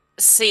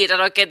see that,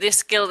 okay,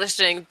 this guild is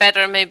doing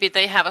better, maybe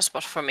they have a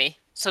spot for me.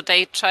 So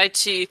they try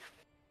to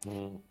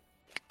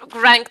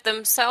rank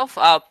themselves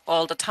up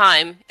all the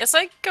time. It's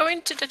like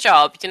going to the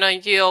job,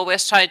 you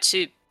always try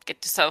to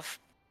get yourself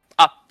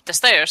up the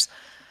stairs.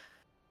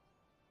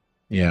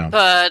 Yeah.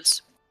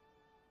 But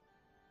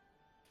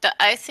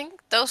I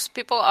think those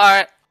people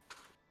are,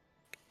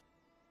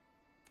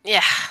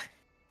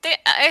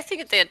 I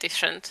think they're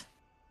different.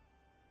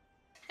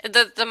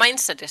 The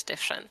mindset is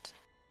different.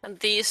 And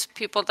these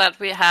people that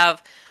we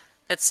have,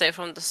 let's say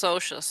from the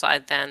social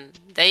side, then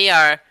they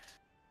are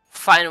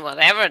fine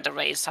whatever the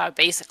raids are,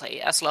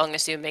 basically, as long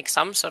as you make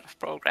some sort of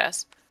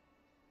progress.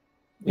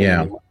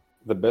 Yeah.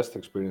 The best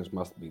experience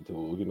must be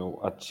to,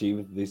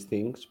 achieve these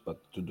things,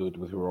 but to do it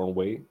with your own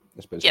way,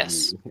 especially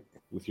Yes.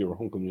 with your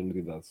own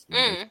community. That's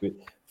the best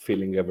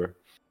feeling ever.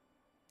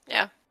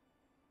 Yeah.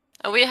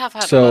 And we have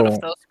had a lot of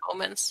those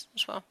moments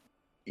as well.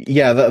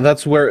 Yeah,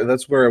 that's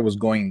where I was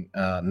going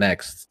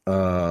next.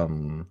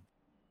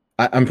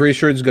 I'm pretty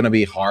sure it's gonna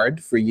be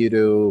hard for you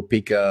to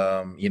pick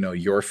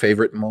your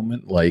favorite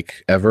moment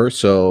like ever.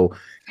 So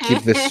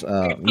keep this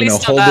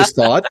hold this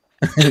thought.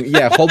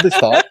 Yeah, hold this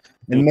thought,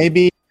 and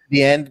maybe at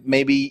the end,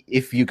 maybe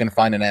if you can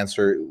find an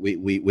answer,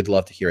 we'd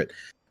love to hear it.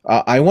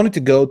 I wanted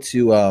to go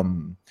to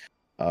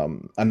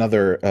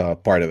another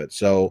part of it.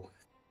 So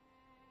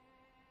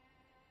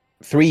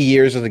 3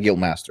 years as a guild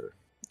master.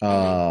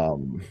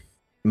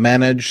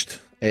 Managed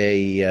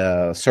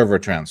a server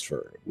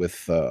transfer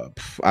with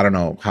I don't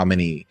know how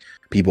many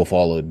people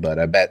followed, but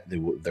I bet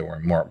there were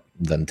more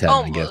than 10.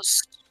 Almost. I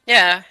guess.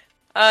 Yeah,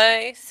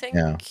 I think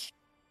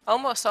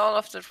almost all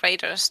of the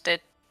raiders did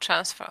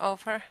transfer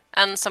over,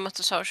 and some of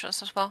the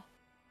socials as well.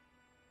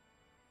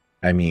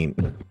 I mean,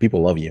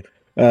 people love you.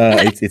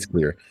 It's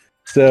clear.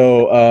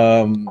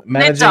 So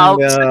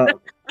managing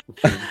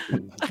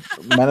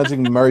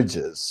managing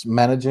merges,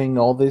 managing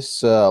all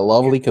this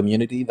lovely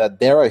community that,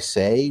 dare I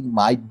say,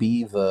 might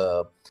be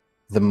the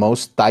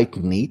most tight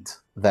knit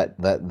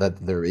that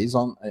there is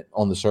on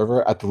the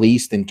server, at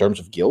least in terms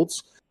of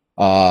guilds.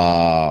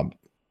 I'm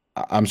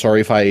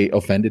sorry if I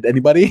offended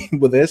anybody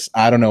with this.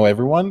 I don't know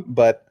everyone,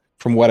 but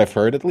from what I've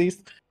heard, at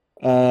least,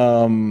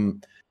 what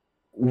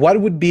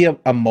would be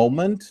a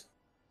moment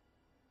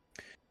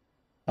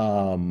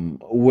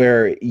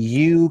where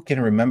you can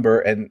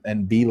remember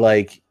and be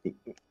like,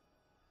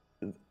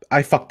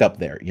 I fucked up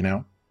there,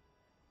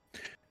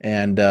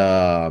 And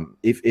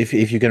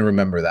if you can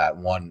remember that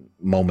one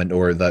moment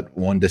or that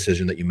one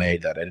decision that you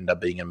made that ended up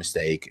being a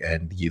mistake,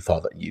 and you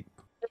thought that if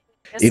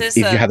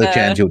you had the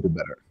chance, you would do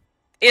better.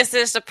 Is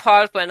this the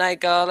part when I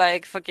go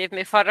like, "Forgive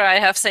me, Father, I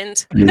have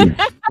sinned"? No.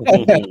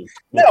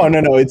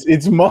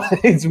 It's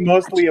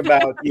mostly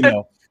about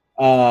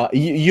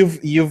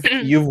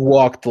you've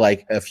walked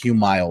like a few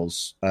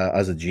miles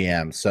as a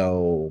GM.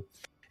 So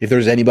if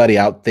there's anybody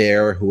out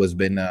there who has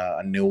been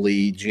a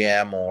newly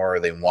GM or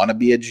they want to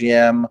be a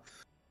GM,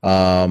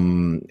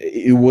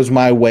 it was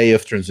my way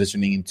of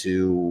transitioning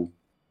into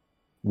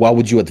what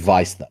would you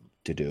advise them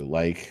to do,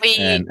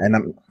 and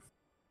I'm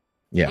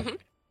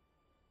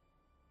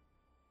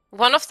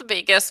One of the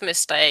biggest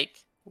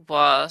mistake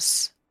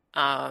was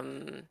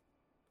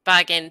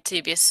back in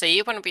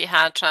TBC when we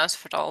had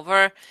transferred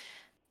over,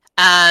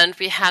 and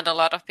we had a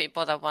lot of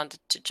people that wanted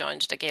to join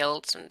the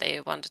guilds and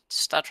they wanted to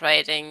start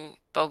raiding,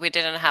 but we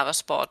didn't have a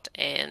spot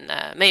in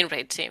main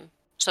raid team.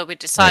 So we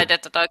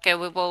decided that, okay,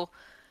 we will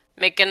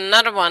make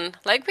another one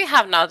like we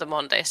have now, the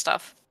Monday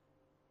stuff.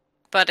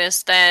 But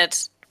instead,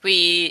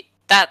 we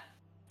that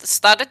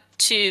started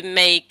to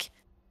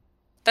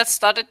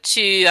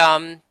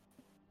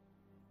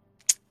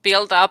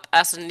build up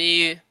as a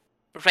new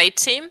raid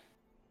team.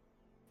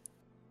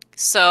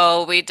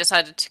 So we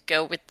decided to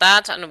go with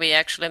that, and we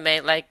actually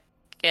made like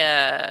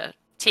a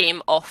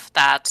team of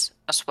that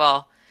as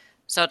well.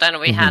 So then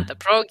we had the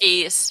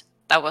progies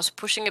that was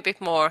pushing a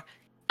bit more,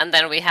 and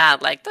then we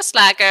had like the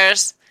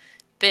slackers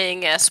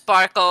being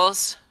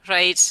sparkles,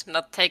 right?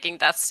 Not taking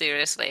that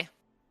seriously.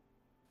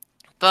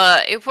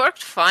 But it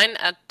worked fine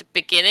at the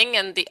beginning,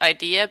 and the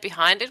idea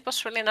behind it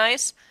was really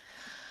nice.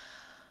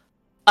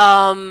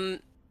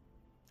 And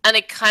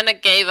it kind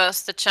of gave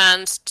us the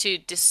chance to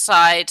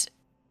decide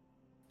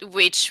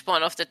which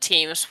one of the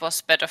teams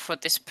was better for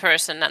this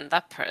person and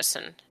that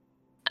person.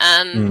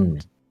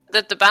 And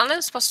the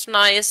balance was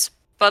nice,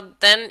 but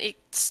then it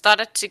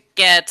started to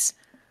get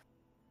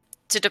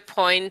to the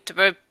point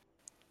where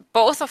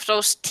both of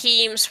those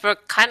teams were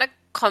kind of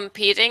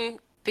competing,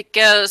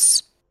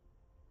 because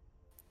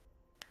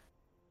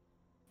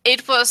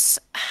it was,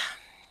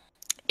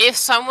 if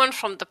someone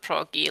from the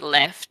progy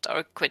left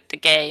or quit the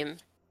game,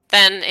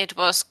 then it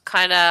was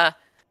kind of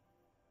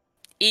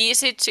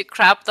easy to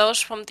grab those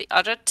from the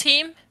other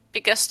team,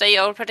 because they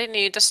already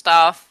knew the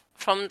stuff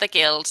from the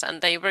guilds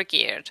and they were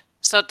geared.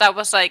 So that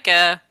was like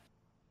a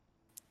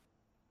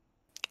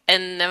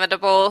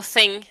inevitable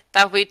thing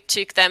that we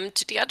took them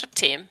to the other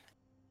team.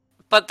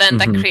 But then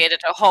that created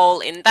a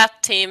hole in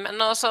that team,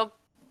 and also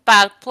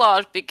bad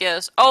plot,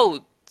 because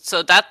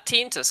so that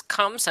team just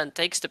comes and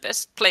takes the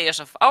best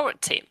players of our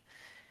team.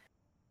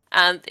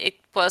 And it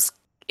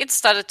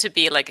started to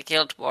be like a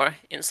guild war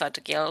inside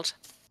the guild.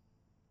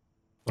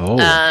 Oh.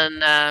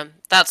 And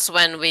that's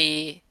when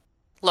we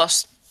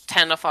lost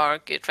 10 of our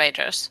good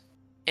raiders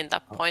in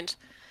that point.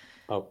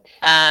 Ouch.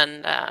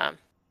 And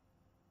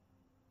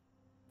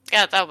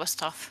yeah, that was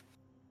tough.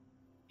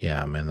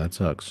 Yeah, man, that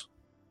sucks.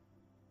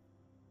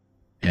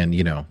 And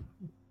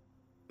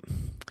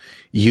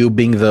you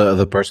being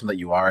the person that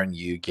you are, and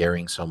you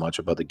caring so much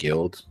about the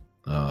guild,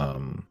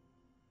 I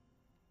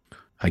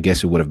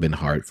guess it would have been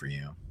hard for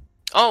you.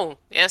 Oh,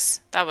 yes,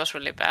 that was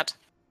really bad.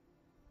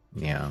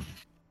 Yeah,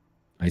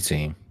 I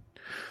see.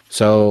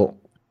 So,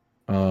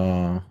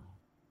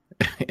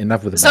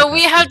 enough with the So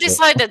we background. have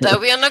decided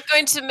that we are not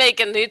going to make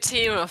a new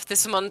team of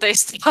this Monday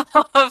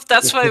stuff.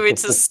 That's why we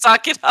just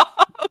suck it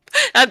up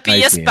and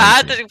be as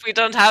bad if we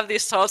don't have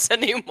these thoughts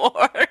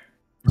anymore.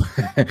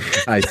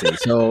 I see.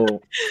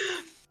 So,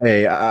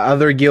 hey,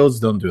 other guilds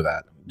don't do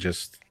that.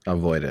 Just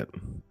avoid it.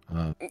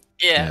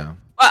 Yeah.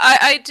 Well,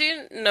 I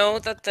do know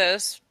that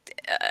there's,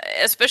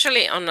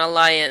 especially on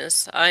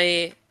Alliance,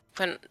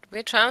 when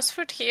we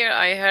transferred here,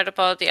 I heard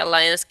about the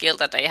Alliance guild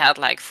that they had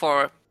like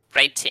 4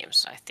 raid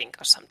teams, I think,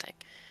 or something.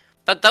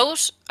 But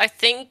I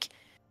think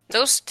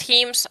those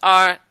teams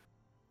are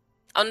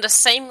on the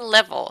same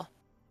level.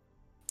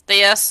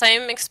 They are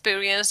same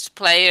experienced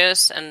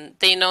players, and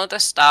they know the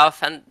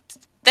stuff, and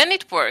then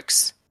it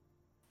works.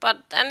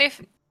 But then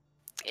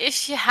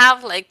if you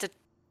have like the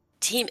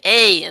team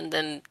A and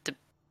then the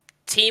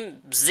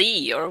team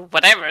Z or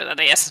whatever that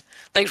is,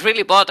 like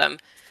really bottom,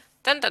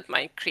 then that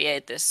might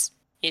create these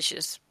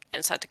issues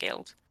inside the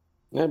guild.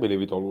 Yeah, I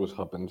believe it always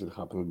happens. It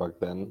happened back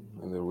then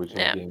in the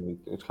original game.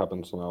 It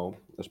happens now,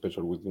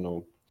 especially with it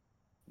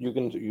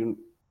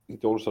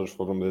all starts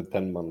from the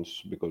 10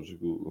 months, because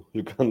you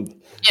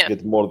can't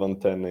get more than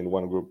 10 in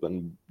one group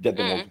and get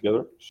them all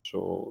together.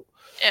 So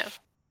yeah,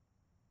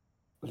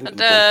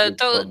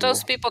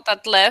 those people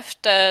that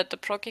left the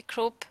progy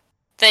group,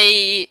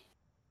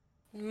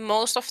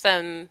 most of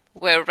them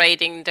were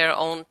raiding their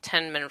own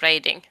 10-man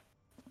raiding.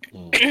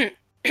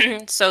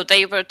 So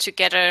they were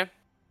together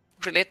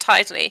really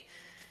tightly.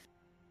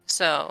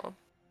 So,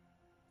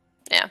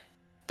 yeah.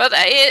 But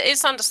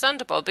it's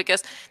understandable,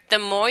 because the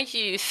more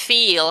you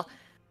feel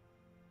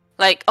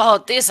like,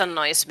 oh, this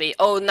annoys me,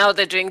 oh, now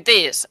they're doing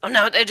this, oh,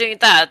 now they're doing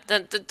that,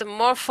 then the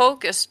more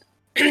focus,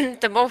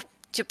 the more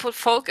you put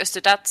focus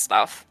to that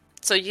stuff.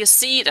 So you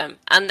see them,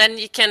 and then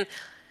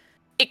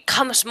it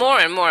comes more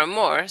and more and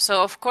more.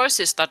 So, of course,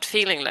 you start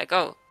feeling like,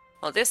 oh,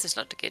 well, this is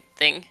not a good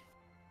thing.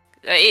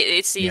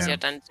 It's easier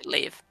than to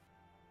leave.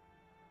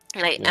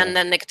 And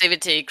then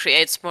negativity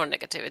creates more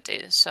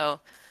negativity.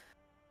 So,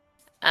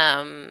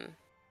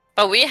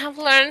 but we have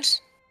learned,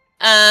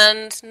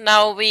 and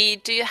now we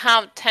do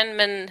have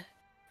 10-man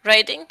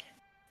raiding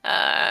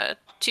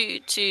 2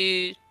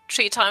 to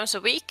 3 times a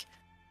week,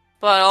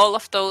 but all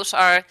of those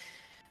are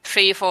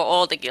free for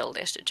all the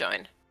guildies to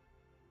join.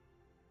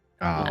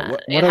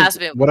 What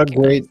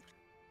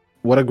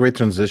a great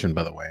transition,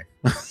 by the way.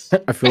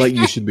 I feel like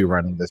you should be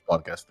running this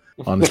podcast,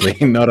 honestly,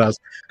 not us.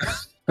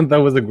 That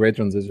was a great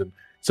transition.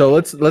 So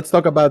let's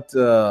talk about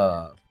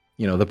the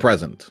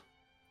present.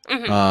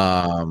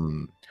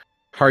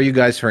 How are you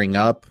guys hurrying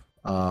up?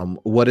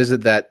 What is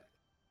it that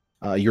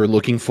you're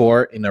looking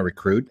for in a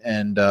recruit,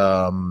 and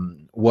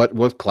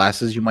what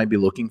classes you might be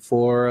looking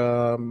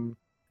for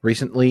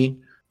recently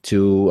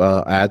to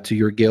add to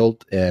your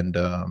guild, and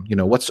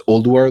what's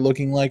Old War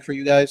looking like for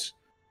you guys?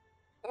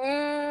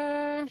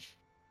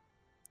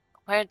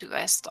 Where do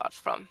I start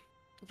from?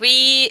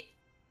 we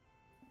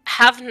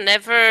have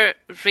never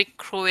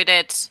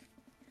recruited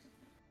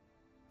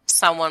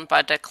someone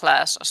by the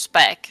class or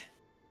spec.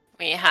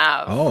 We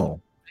have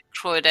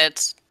recruited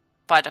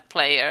by the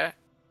player.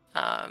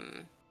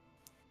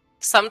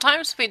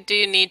 Sometimes we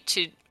do need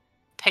to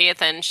pay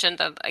attention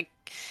that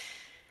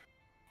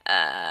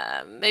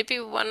maybe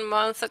 1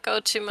 month ago,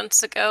 2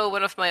 months ago,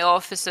 one of my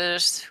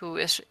officers who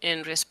is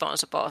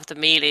responsible of the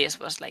melees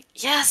was like,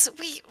 yes,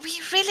 we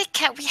really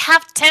can. We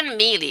have 10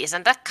 melees,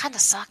 and that kind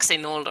of sucks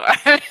in Uldor.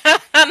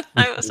 And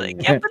I was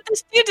like, yeah, but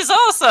this dude is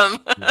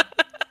awesome.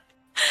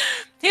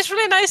 He's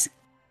really nice.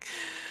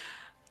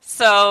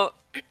 So,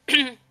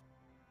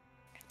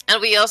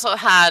 and we also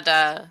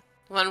had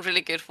one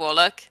really good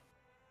warlock.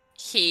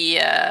 He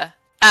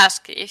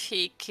asked if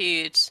he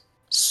could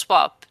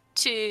swap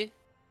to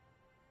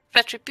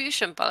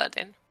Retribution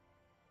Paladin.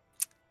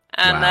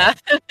 And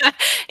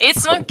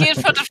it's not good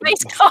for the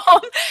face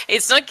comp.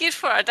 It's not good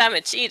for our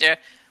damage either.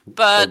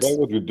 But why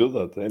would you do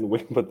that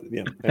anyway? But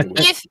yeah,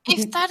 anyway.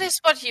 if that is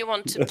what you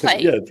want to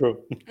play, yeah,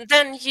 true.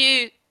 Then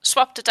you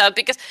swapped it out,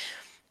 because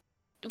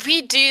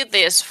we do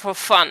this for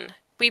fun.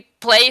 We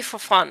play for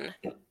fun.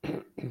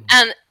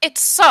 And it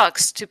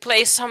sucks to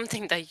play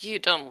something that you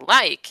don't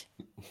like.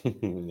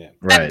 Yeah.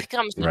 That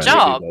becomes a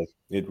job.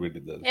 It really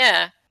does.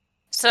 Yeah.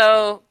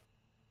 So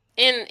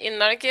in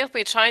our guild,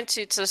 we're trying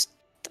to just,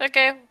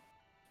 okay,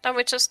 then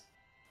we just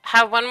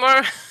have one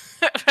more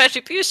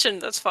retribution.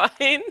 That's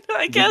fine,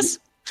 I guess.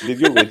 Did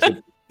you reach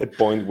a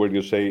point where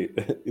you say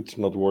it's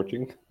not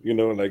working? You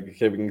know, like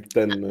having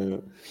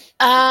 10,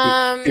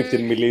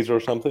 15 melees or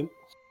something?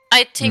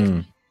 I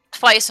think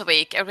twice a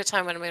week, every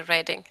time when we're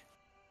raiding.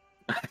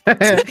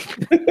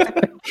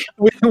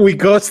 we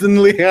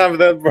constantly have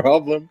that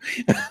problem.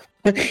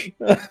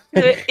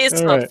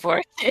 It's not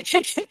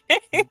working.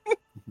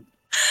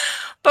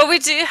 But we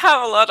do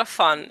have a lot of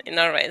fun in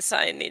our raids,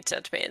 I need to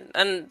admit.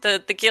 And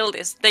the guild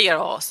they are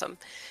awesome.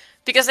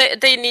 Because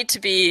they need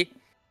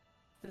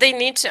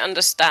to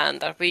understand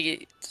that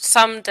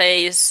some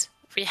days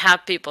we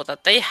have people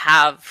that they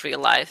have real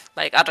life,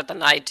 like other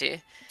than I do.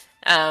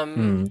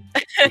 And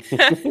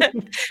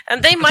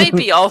they might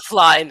be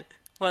offline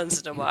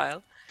once in a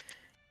while.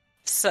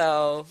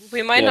 So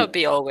we might not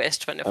be always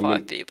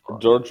 25 people.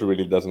 George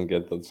really doesn't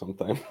get that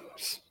sometimes.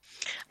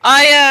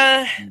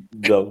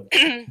 No.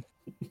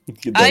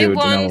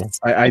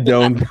 I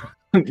don't.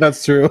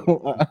 That's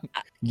true.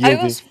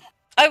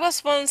 I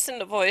was once in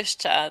the voice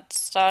chat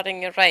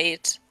starting a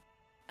raid.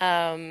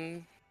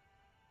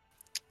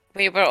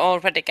 We were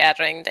already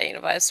gathering, the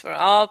invites were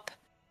up.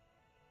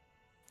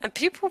 And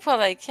people were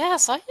like,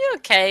 yes, are you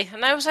okay?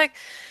 And I was like,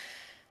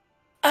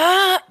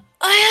 I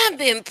have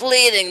been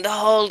bleeding the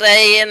whole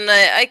day, and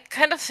I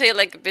kind of feel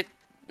like a bit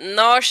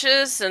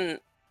nauseous and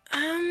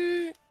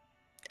a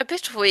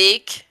bit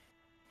weak.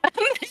 And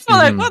people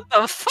are like, what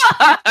the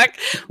fuck?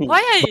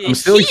 Why are you I'm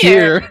still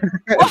here?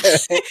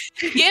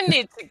 You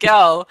need to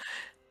go.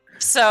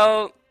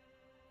 So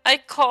I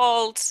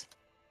called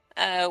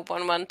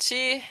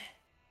 112,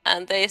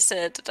 and they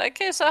said,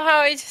 okay, so how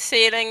are you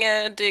feeling?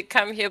 Do you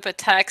come here by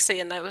taxi?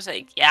 And I was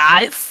like, yeah,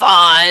 I'm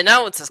fine. I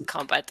will just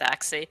come by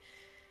taxi.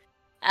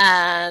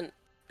 And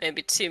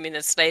maybe 2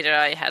 minutes later,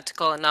 I had to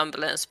call an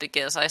ambulance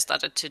because I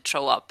started to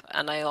throw up,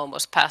 and I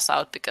almost passed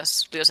out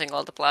because losing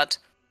all the blood.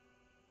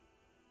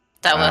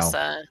 That was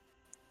a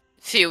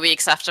few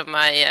weeks after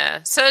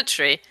my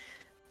surgery,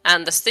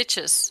 and the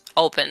stitches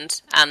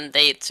opened, and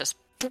they just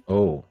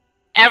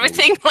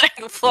everything like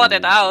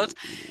flooded out.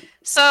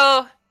 So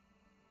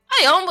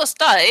I almost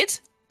died,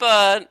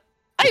 but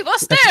I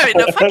was there in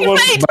the fucking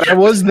raid. But I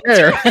was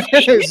there.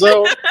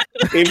 So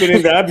even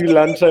in the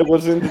ambulance, I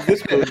was in the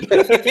Discord.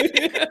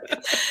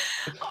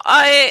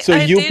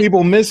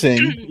 People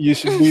missing, you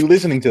should be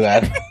listening to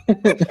that.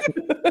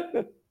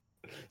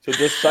 So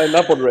just sign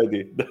up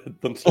already.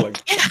 Don't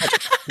slack.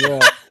 Yeah.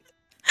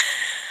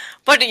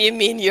 What do you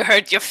mean you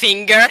hurt your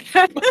finger?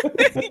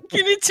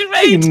 You need to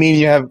raid. You mean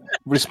you have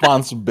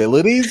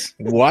responsibilities?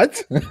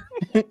 What?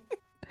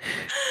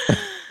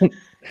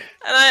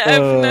 And I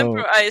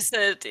remember I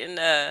said in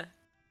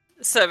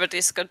server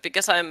Discord,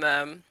 because I'm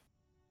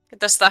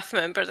the staff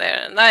member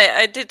there, and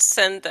I did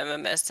send them a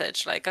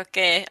message like,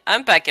 okay,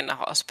 I'm back in the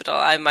hospital.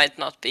 I might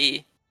not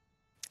be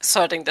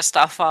sorting the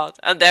stuff out.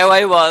 And there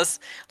I was,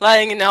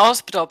 lying in a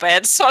hospital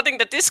bed, sorting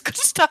the Discord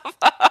stuff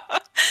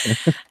out.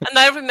 And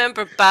I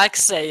remember back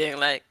saying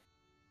like,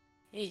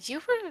 hey, you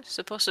were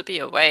supposed to be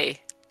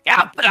away.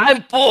 Yeah, but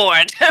I'm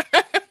bored.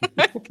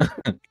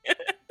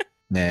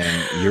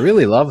 Man, you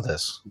really love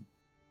this.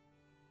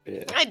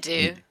 Yeah. I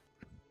do.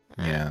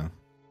 Yeah.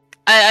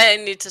 I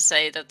need to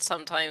say that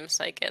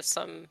sometimes I get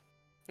some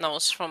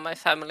notes from my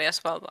family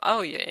as well.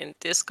 Oh, you're in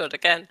Discord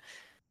again.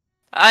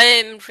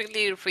 I'm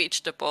really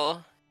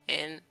reachable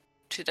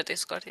to the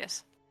Discord,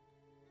 yes.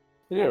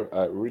 Yeah,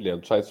 really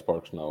outside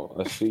Sparks now.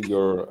 I see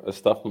you're a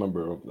staff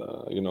member of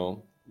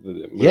the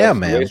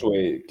man.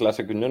 Raceway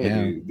Classic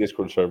Community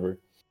Discord server.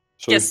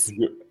 So yes.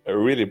 You're a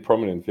really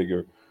prominent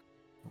figure.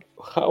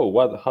 How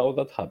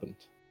that happened?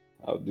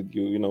 How did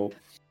you,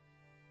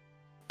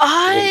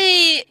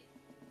 I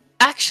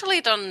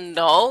actually don't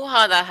know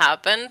how that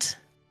happened.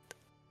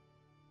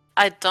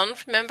 I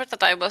don't remember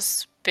that I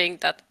was being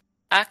that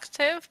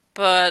active,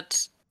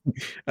 but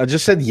I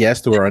just said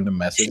yes to a random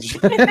message,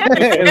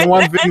 and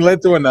one thing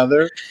led to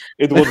another.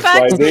 It was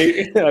Max,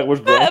 Friday. I was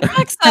drunk.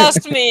 Max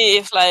asked me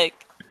if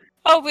like,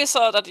 oh, we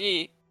saw that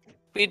we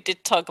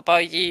did talk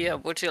about you.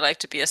 Would you like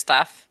to be a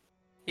staff?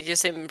 You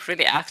seem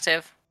really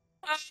active.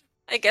 Well,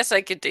 I guess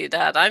I could do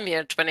that. I'm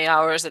here 20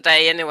 hours a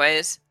day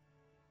anyways.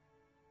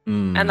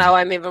 And now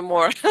I'm even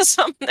more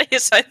some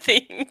days, I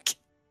think.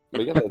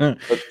 But yeah,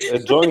 that's a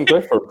joint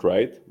effort,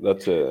 right?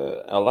 That's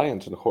a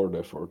alliance and horde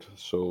effort.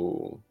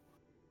 So,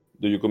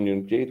 do you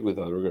communicate with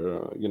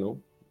other,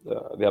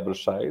 the other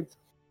side?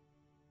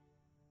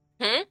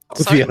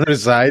 With the other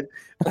side.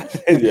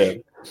 Yeah,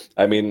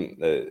 I mean,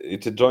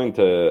 it's a joint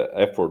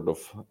effort of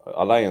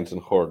alliance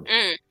and horde.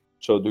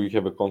 So, do you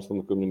have a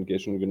constant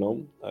communication,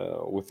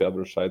 with the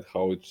other side?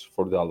 How it's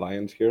for the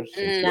alliance here?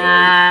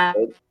 Nah,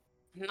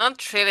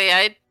 not really.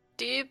 I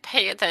do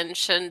pay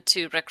attention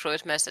to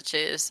recruit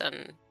messages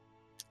and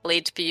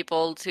lead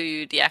people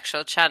to the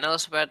actual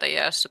channels where they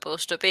are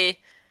supposed to be.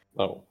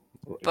 Oh,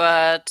 right.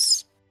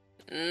 But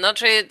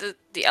not really.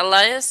 The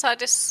alliance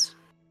side is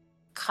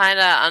kind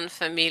of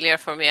unfamiliar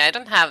for me. I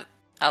don't have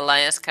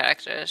alliance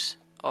characters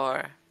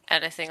or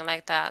anything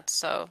like that,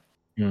 so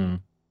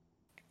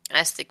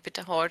I stick with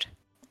the horde.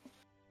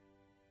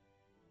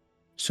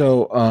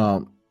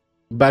 So,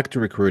 back to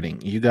recruiting.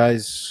 You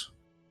guys,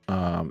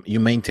 you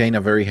maintain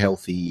a very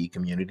healthy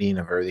community and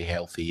a very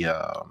healthy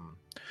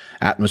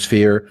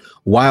atmosphere,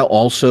 while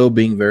also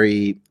being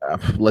very,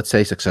 let's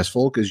say,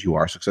 successful, because you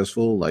are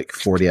successful, like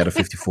 40 out of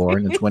 54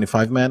 in the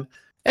 25 man.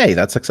 Hey,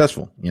 that's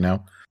successful,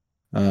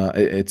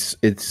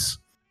 it's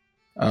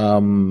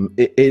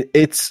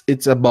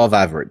above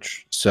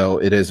average, so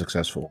it is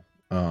successful.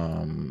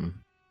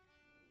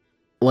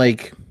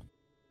 Like,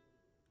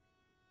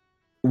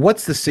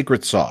 what's the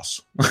secret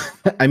sauce?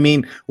 I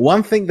mean,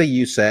 one thing that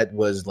you said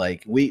was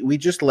like, we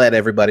just let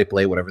everybody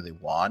play whatever they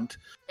want,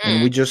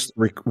 and we just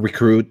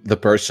recruit the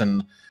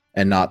person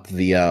and not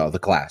the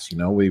class.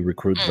 We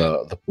recruit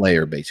the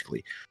player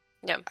basically.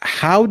 Yeah.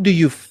 How do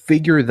you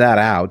figure that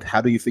out?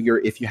 How do you figure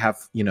if you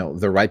have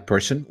the right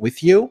person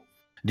with you?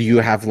 Do you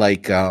have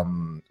like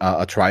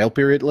a trial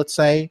period, let's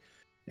say,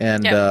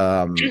 and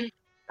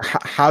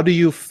how do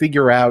you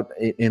figure out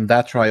in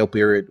that trial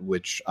period,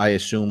 which I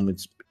assume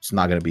it's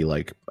not going to be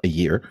like a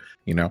year,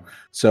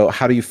 So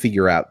how do you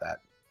figure out that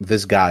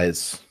this guy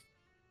is,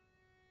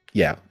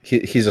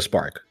 he's a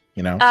spark,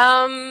 We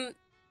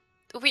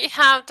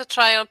have the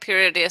trial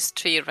period is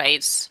 3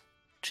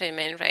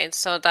 main raids,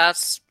 so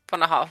that's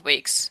 1.5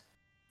 weeks.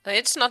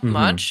 It's not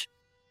much,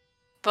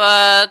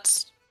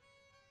 but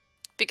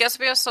because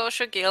we are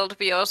social guild,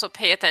 we also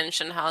pay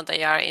attention how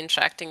they are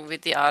interacting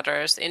with the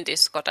others in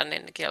Discord and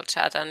in the guild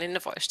chat and in the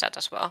voice chat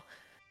as well.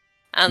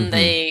 And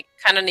they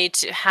kind of need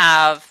to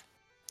have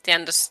the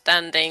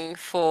understanding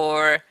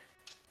for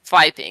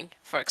vibing,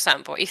 for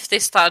example. If they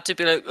start to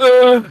be like,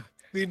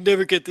 we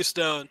never get this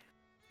down.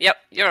 Yep,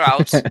 you're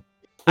out.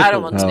 I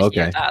don't want to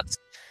hear that.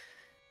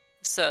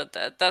 So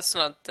that's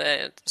not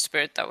the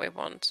spirit that we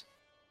want.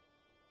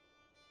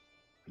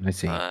 I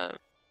see.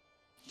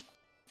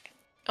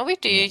 We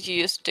do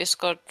use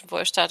Discord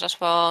voice chat as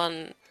well,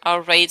 and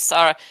our raids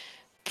are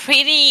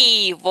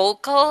pretty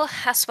vocal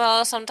as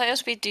well.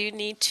 Sometimes we do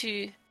need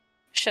to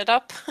shut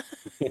up.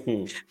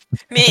 Me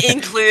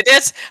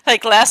included.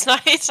 Like last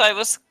night, I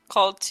was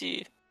called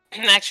to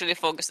actually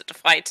focus on the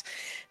fight.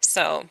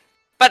 So,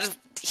 but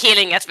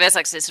healing at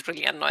Yazrakh is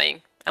really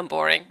annoying and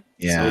boring.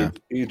 Yeah,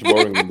 it's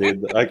boring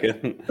indeed. I can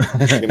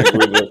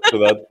agree to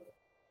that.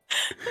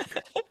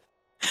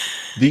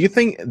 Do you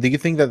think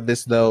that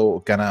this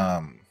though kind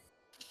of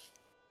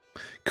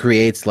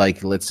creates,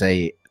 like, let's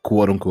say,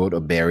 quote unquote,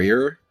 a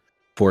barrier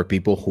for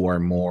people who are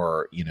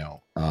more,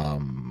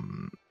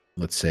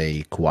 let's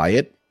say,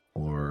 quiet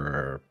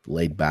or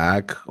laid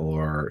back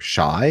or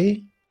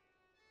shy?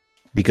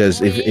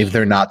 Because if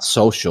they're not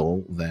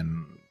social,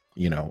 then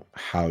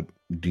how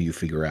do you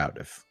figure out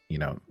if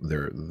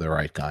they're the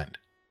right kind?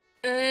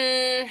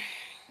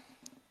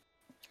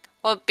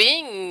 Well,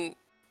 being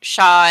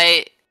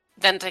shy,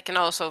 then they can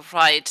also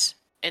write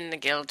in the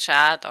guild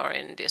chat or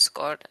in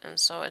Discord and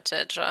so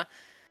etc.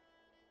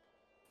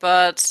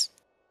 But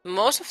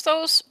most of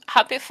those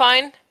have been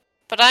fine.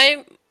 But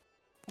I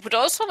would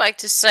also like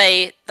to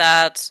say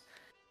that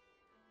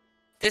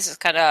this is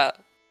kind of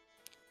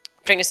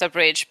brings the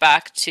bridge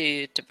back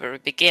to the very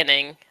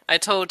beginning. I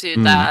told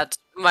you that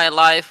my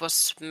life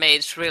was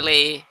made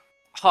really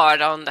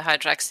hard on the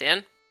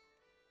Hydraxian.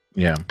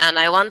 Yeah. And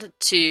I wanted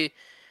to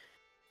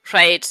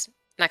raid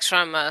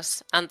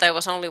Naxxramas, and there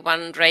was only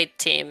one raid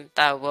team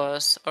that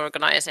was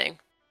organizing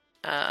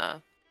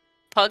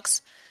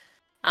pugs,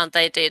 and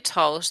they did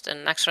host in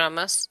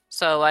Naxxramas.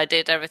 So I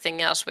did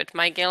everything else with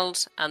my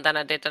guild, and then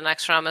I did the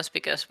Naxxramas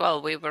because,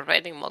 well, we were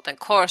raiding Molten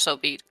Core, so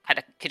we kind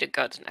of could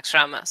go to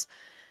Naxxramas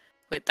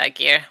with that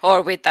gear,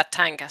 or with that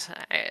tank, as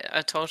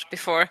I told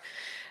before.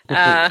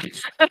 My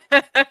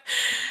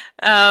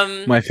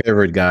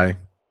favorite guy.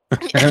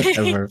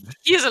 ever.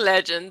 He's a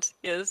legend.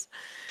 Yes.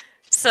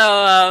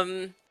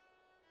 So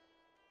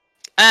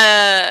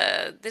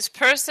this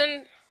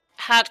person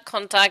had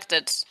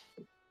contacted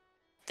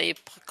the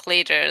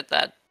leader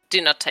that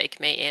do not take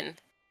me in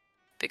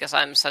because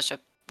I'm such a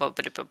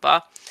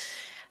blah.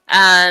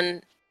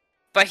 And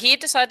but he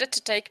decided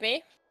to take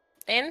me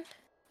in.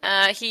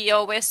 He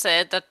always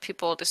said that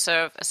people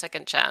deserve a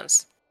second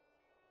chance,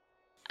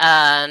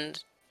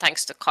 and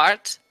thanks to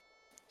Cart,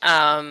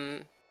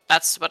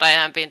 that's what I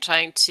have been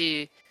trying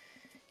to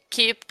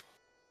keep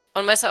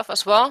on myself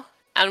as well.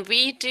 And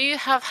we do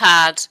have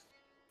had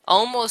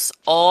almost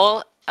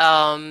all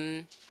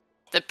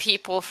the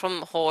people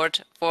from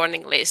Horde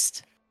warning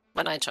list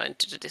when I joined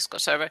to the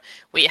Discord server.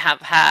 We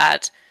have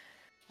had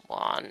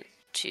 1,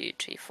 2,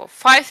 3, 4,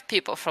 5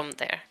 people from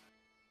there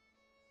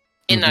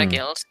in our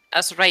guild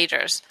as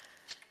raiders.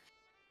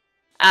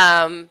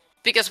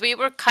 Because we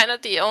were kind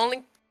of the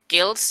only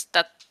guilds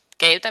that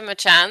gave them a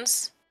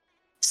chance.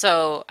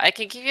 So I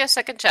can give you a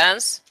second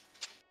chance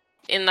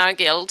in our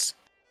guild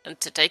and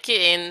to take you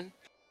in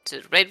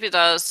to raid with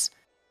us.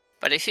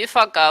 But if you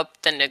fuck up,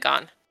 then you're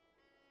gone.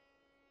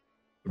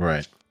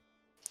 Right.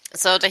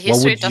 So the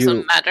history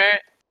doesn't matter,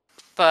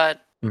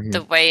 but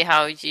the way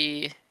how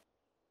you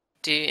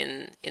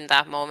do in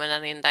that moment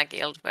and in that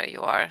guild where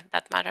you are,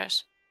 that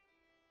matters.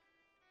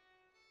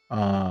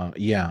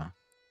 Yeah.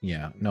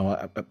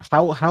 No,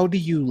 how do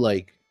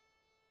you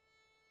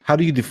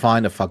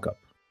define a fuck up?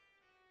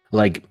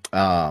 Like,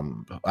 I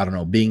don't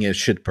know, being a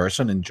shit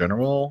person in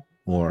general,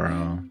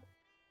 or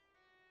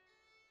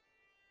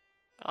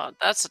Oh,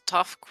 that's a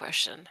tough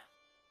question.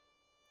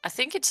 I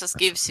think it just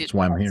gives you. That's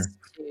why I'm here.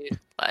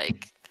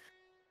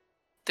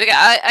 Because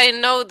I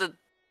know that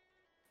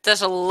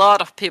there's a lot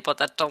of people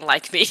that don't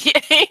like me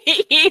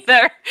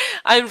either.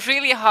 I'm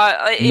really hard.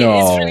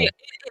 It's really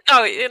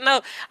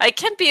I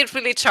can be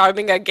really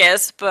charming, I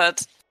guess,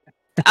 but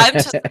I'm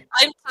just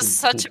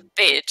such a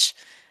bitch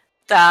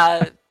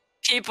that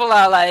people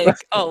are like,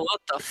 oh,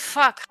 what the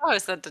fuck? How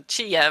is that the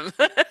GM?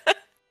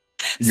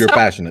 You're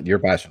passionate.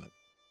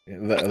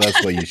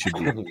 That's what you should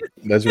be.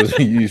 That's what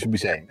you should be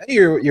saying.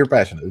 You're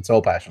passionate. It's all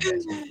passion.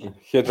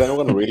 Has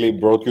anyone really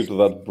brought you to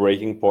that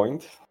breaking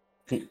point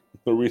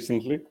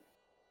recently?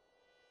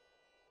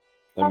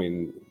 I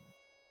mean,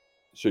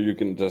 so you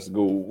can just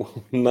go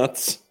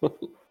nuts.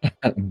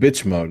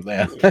 Bitch mode.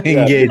 Yeah.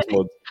 Engage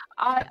mode.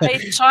 I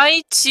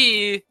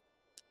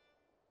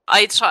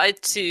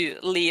tried to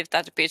leave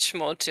that bitch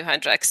mode to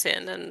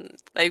Hydraxin, and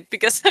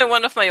because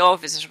one of my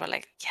officers were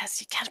like,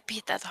 yes, you can't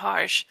be that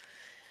harsh.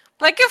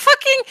 Like, you're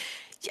fucking...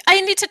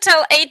 I need to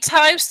tell 8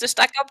 times to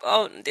stack up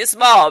on this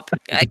mob.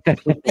 I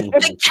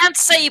can't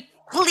say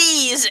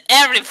please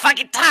every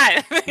fucking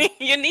time.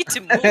 You need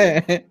to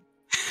move.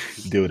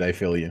 Dude, I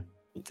feel you.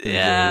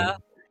 Yeah.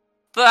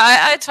 But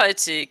I try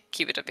to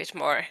keep it a bit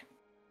more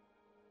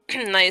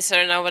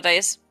nicer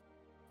nowadays.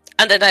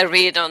 And then I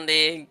read on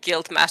the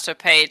guild master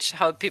page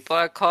how people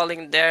are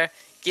calling their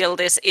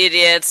guildies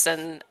idiots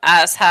and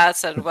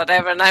asshats and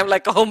whatever. And I'm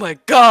like, oh my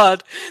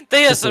god,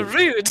 they are so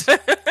rude.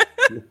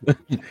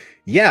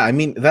 Yeah, I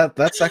mean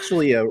that's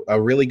actually a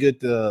really good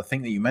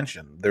thing that you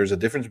mentioned. There's a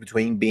difference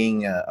between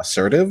being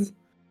assertive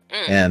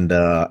and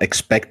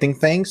expecting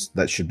things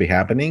that should be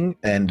happening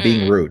and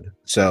being rude.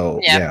 So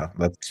yeah,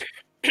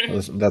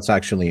 that's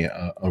actually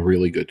a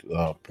really good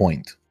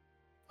point.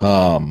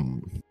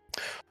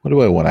 What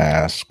do I want to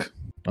ask?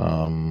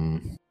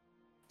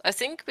 I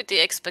think with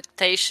the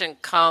expectation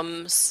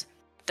comes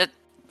that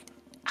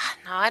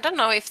no, I don't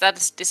know if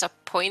that's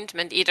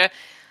disappointment either.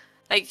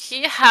 Like,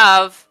 you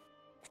have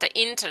the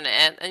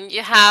internet and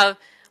you have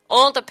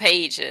all the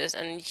pages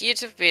and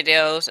YouTube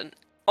videos and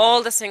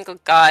all the single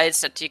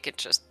guides that you can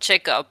just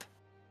check up,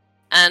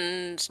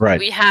 and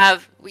we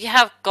have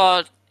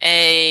got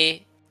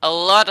a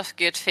lot of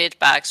good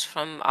feedbacks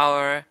from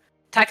our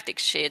tactic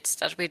sheets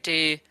that we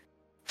do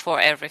for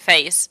every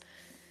phase,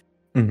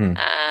 and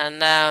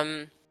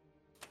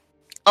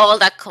all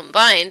that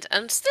combined,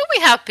 and still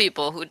we have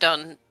people who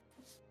don't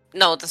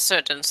know the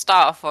certain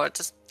stuff or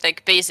just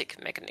like basic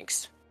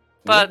mechanics.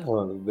 But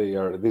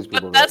these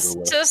people but that's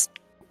just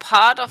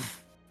part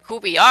of who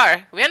we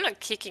are. We are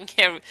not kicking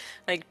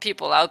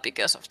people out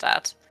because of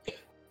that.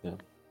 Yeah,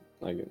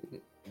 I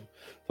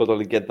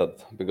totally get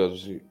that,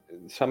 because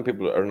some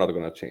people are not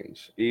gonna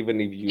change, even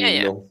if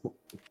you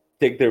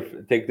take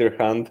their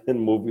hand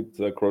and move it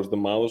across the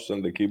mouse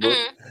and the keyboard.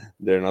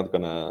 They're not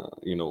gonna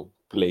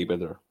play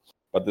better.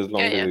 But as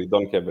long as they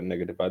don't have a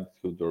negative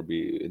attitude or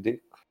be a dick.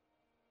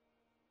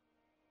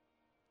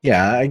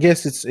 Yeah, I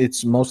guess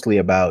it's mostly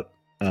about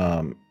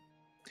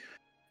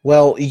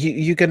well,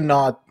 you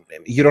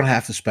don't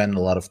have to spend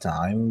a lot of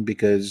time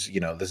because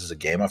this is a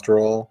game after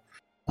all.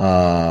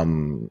 I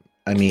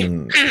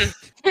mean,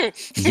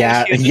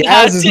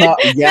 Yaz is not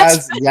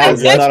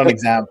an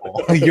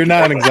example. You're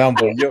not an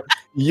example.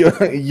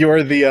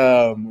 You're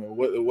the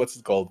what's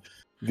it called?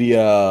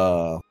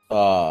 The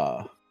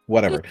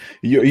whatever.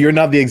 You're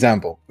not the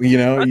example.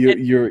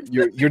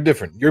 You're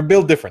different. You're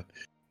built different.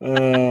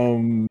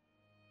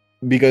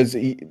 Because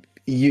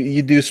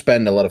you do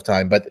spend a lot of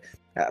time, but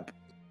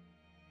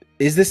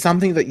is this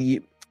something that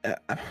you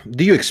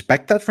do you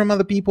expect that from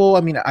other people?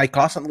 I mean, I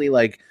constantly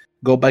like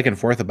go back and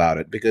forth about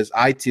it because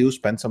I too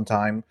spend some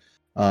time,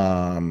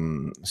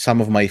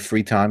 some of my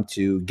free time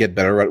to get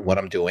better at what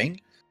I'm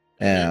doing,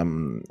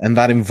 and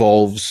that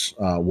involves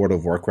World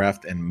of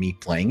Warcraft and me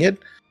playing it.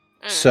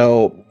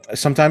 So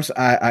sometimes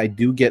I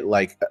do get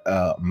like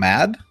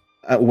mad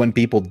when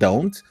people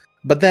don't,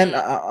 but then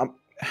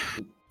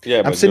Yeah,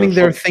 I'm but sitting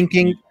there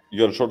thinking,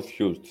 you're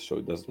short-fused, so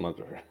it doesn't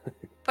matter.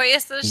 But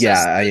yes, there's yeah,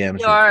 just I am.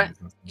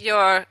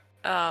 you're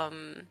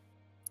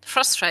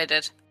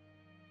frustrated.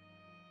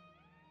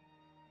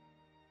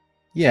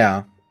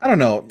 Yeah, I don't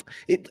know.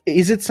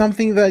 Is it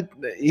something that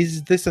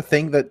is this a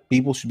thing that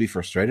people should be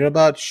frustrated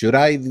about? Should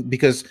I?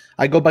 Because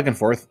I go back and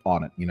forth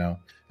on it,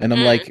 and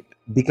I'm like,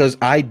 because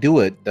I do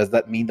it, does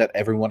that mean that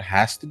everyone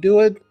has to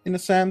do it in a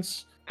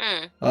sense?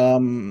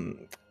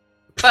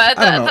 But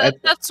I don't know.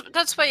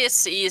 that's why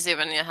it's easy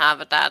when you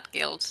have a dad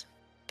guild,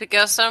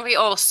 because then we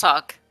all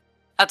suck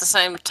at the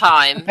same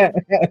time.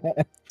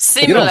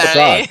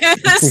 Similarly,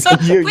 so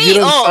we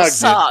don't all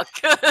suck.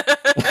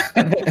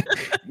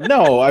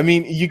 No, I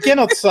mean you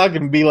cannot suck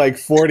and be like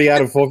 40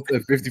 out of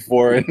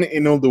 54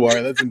 in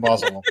Ulduar. That's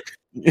impossible.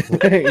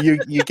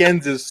 you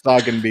can't just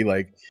suck and be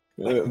like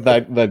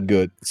that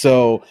good.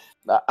 So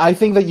I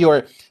think that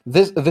you're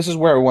this is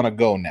where I want to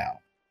go now.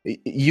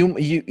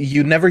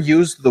 You never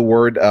use the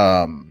word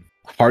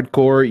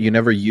hardcore. You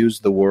never use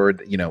the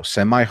word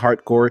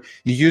semi-hardcore.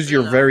 You use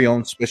your very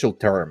own special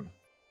term.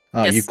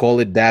 Yes. You call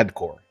it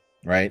dadcore,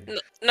 right?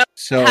 No,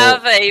 so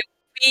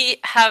we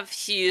have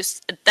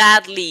used a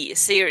Dadly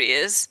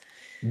series.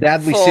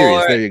 Series.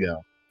 There you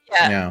go.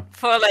 Yeah,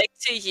 for like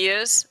 2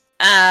 years,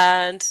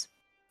 and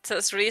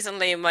just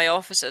recently my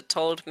officer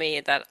told me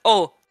that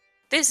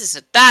this is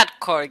a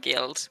dadcore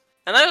guild,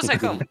 and I was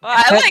like,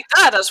 I like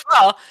that as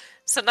well.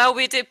 So now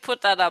we did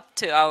put that up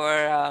to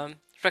our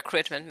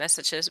recruitment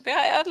messages. But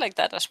I like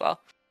that as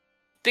well,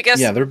 because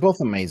they're both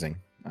amazing,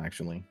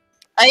 actually.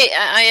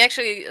 I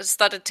actually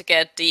started to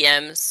get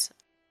DMs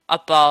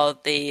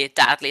about the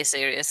Deadly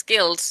Series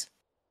guild.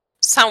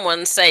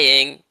 Someone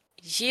saying,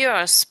 "You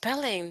are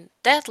spelling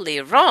deadly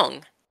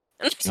wrong."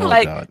 And I'm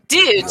like, God.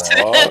 Dude,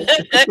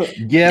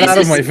 get out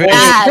of my face.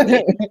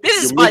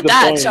 This is my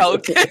dad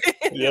joke.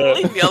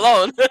 Leave me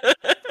alone.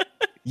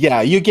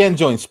 Yeah, you can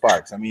join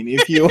Sparks. I mean,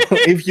 if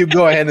you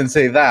go ahead and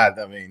say that,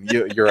 I mean,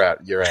 you're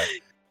out. You're out.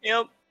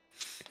 Yep.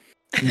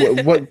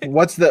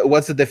 What's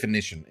the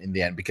definition in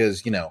the end?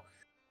 Because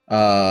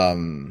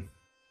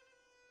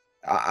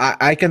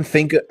I can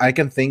think. I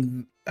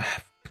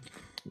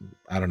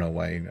don't know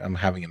why I'm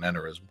having an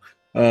aneurysm.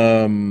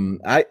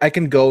 I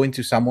can go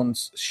into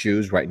someone's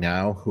shoes right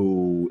now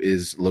who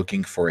is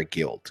looking for a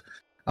guild.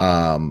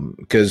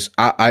 Because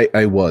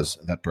I was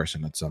that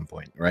person at some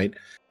point, right?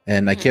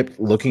 And I kept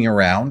looking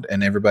around,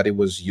 and everybody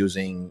was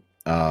using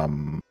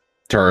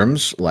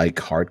terms like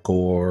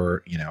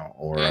hardcore,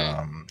 or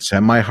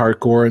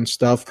semi-hardcore and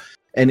stuff.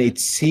 And it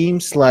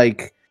seems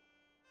like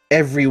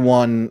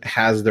everyone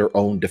has their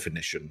own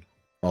definition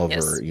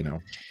over,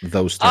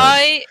 those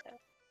terms.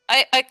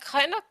 I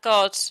kind of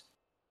got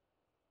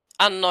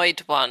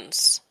annoyed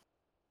once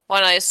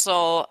when I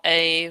saw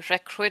a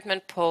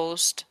recruitment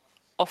post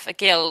of a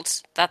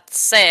guild that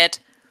said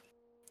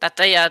that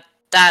they are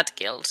dad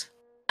guild,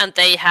 and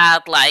they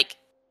had like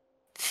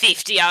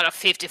 50 out of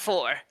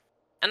 54.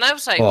 And I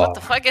was like, what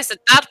the fuck is the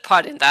dad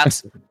part in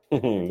that?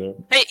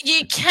 Hey,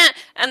 you can't.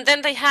 And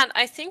then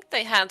I think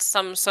they had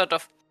some sort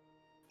of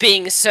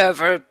Bing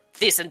server,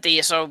 this and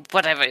this, or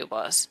whatever it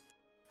was.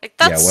 Like,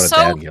 that's what a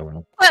dad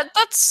guild.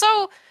 That's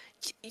so.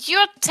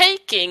 You're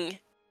taking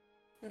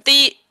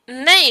the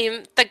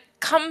name that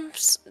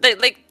comes,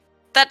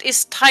 that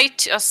is tied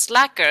to us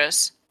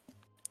slackers.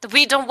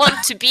 We don't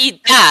want to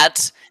be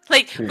that.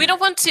 Like, we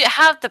don't want to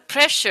have the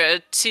pressure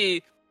to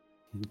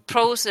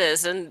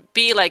process and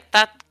be like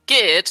that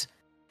good.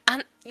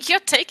 And you're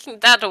taking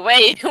that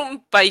away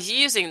by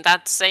using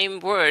that same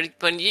word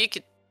when you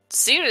could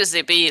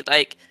seriously be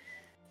like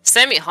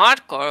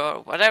semi-hardcore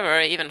or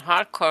whatever, even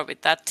hardcore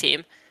with that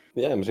team.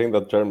 Yeah, I'm seeing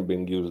that term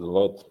being used a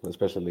lot,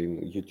 especially in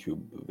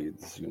YouTube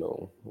vids,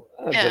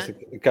 just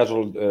a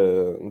casual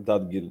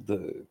dad guild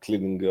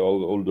cleaning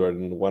all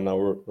in 1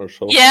 hour or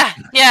so. Yeah,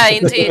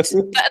 indeed.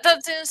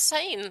 That's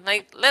insane.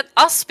 Like, let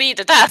us be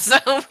the dads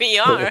that we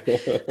are.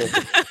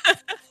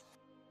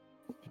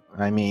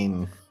 I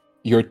mean,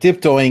 you're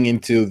tiptoeing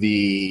into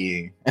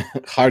the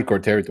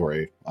hardcore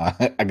territory,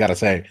 I gotta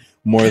say,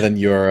 more than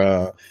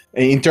your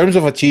in terms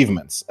of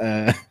achievements.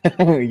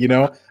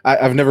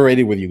 I've never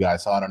raided with you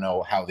guys, so I don't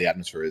know how the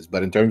atmosphere is,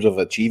 but in terms of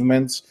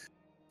achievements,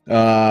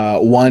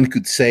 one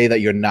could say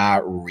that you're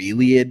not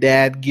really a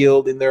dad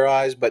guild in their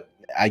eyes, but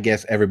I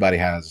guess everybody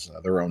has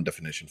their own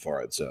definition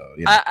for it. So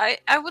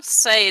I would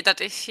say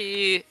that if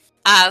you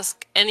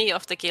ask any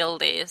of the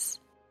guildies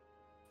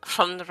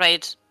from the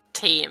raid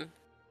team,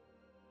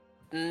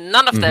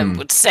 none of them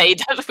would say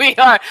that we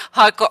are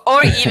hardcore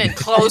or even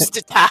close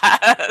to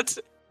that.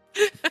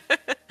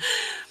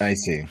 I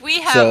see. We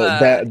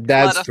have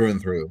that's through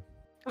and through.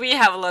 We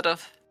have a lot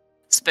of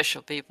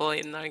special people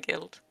in our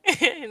guild,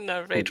 in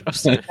our raid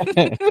roster.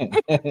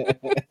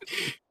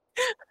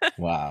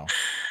 Wow.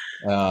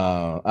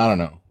 I don't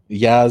know.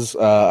 Yaz,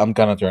 I'm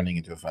kind of turning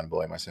into a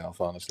fanboy myself,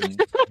 honestly.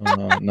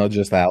 Not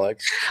just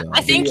Alex. So.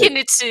 I think See, you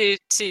need to.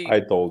 I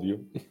told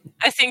you.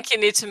 I think you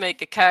need to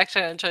make a character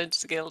and join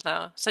the guild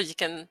now, so you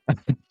can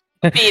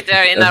be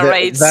there in our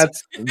raids.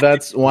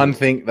 That's one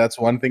thing. That's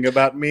one thing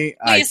about me.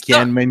 I Please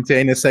can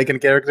maintain a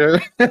second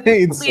character.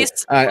 I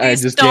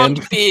just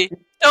don't can't.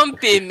 don't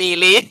be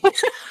melee.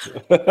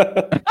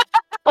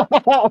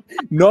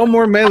 No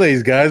more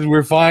melees, guys.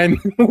 We're fine.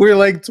 We're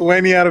like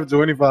 20 out of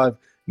 25.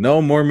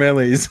 No more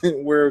melees.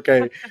 We're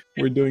okay.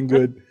 We're doing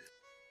good.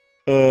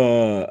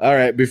 All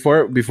right.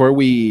 Before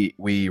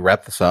we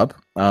wrap this up,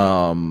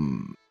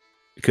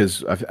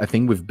 because I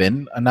think we've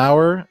been an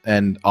hour,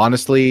 and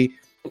honestly,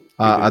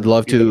 I'd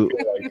love to.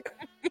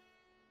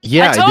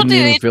 Yeah, I told didn't you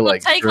even it feel would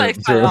like take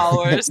like 5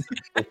 hours.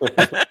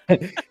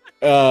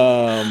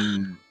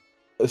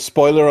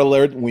 Spoiler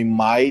alert: we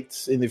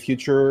might in the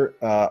future.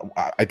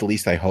 At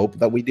least I hope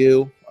that we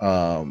do.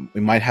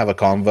 We might have a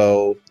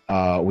convo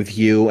with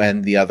you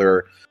and the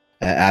other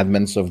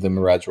admins of the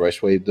Mirage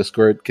Raceway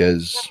Discord,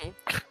 because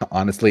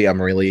honestly,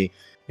 I'm really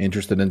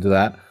interested into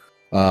that.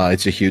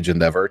 It's a huge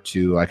endeavor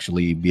to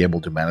actually be able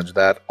to manage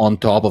that on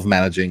top of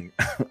managing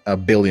a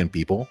billion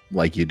people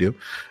like you do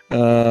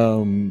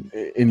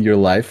in your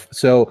life.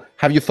 So,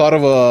 have you thought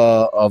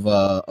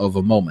of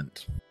a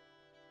moment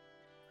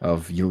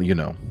of you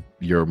know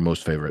your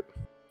most favorite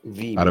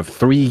out of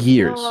 3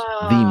 years?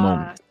 The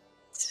moment.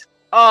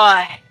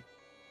 Oh,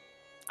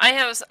 I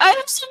have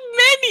so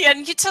many,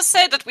 and you just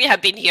said that we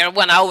have been here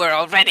 1 hour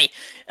already.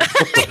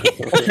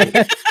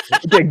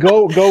 Okay,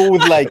 go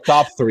with like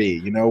top 3.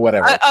 You know,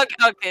 whatever.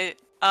 Okay.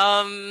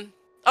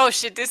 Oh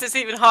shit, this is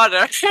even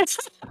harder.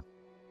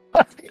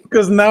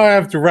 Because now I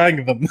have to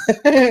rank them.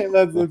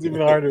 That's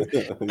even harder.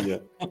 Yeah.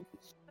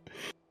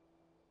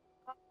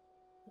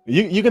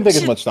 You can take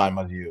as much time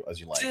as you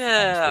like.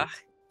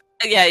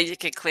 Yeah, you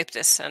can clip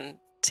this and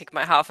take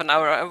my half an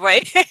hour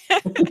away.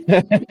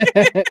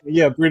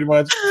 Yeah, pretty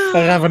much. I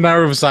have an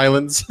hour of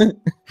silence.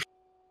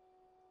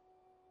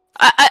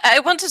 I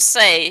want to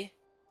say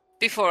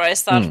before I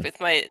start with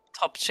my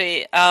top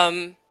 3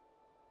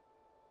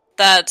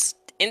 that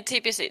in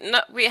TPC,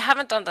 we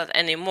haven't done that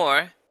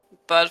anymore.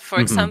 But for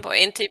example,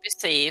 in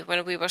TPC,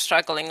 when we were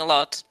struggling a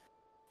lot,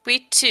 we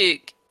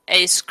took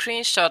a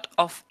screenshot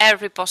of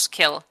every boss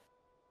kill,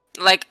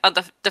 like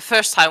the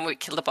first time we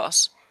killed the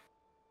boss.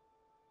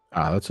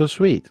 Ah, that's so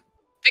sweet.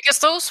 Because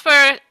those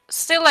were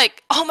still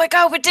like, oh my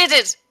god, we did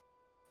it!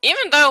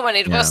 Even though when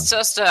it was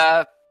just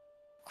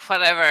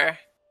whatever.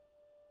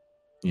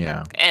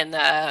 Yeah. And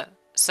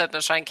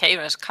Certain Shrine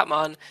Cavers, come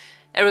on,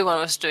 everyone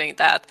was doing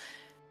that.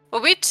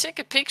 But we took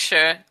a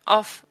picture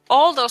of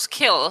all those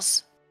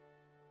kills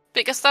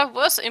because that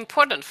was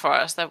important for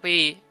us that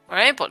we were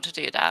able to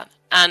do that.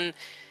 And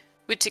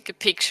we took a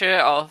picture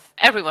of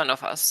every one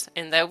of us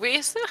in there.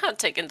 We still had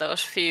taken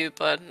those few,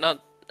 but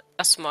not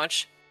as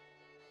much.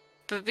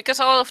 But because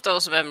all of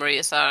those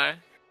memories are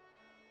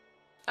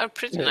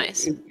pretty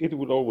nice. It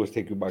will always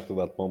take you back to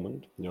that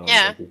moment. You know,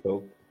 Yeah. like you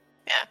felt.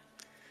 Yeah.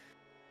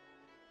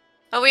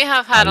 And we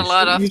have had a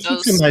lot of those. You're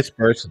such a nice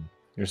person.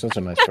 You're such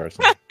a nice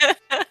person.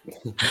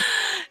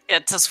 Yeah,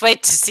 just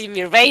wait to see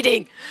me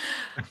raiding.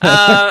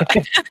 And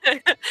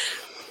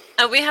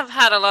we have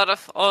had a lot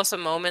of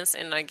awesome moments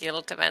in our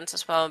guild events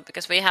as well,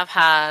 because we have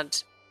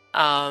had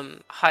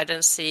hide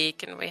and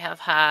seek, and we have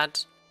had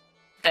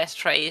death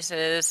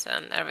traces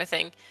and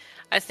everything.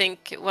 I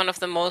think one of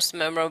the most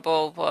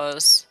memorable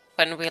was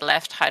when we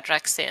left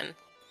Hydraxian.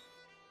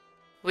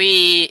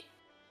 We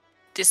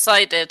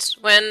decided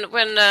when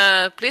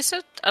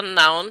Blizzard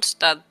announced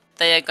that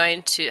they are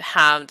going to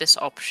have this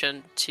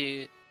option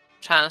to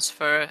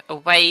transfer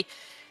away,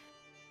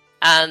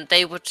 and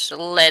they would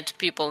let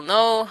people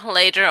know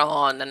later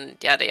on, and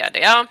yada yada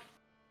yada.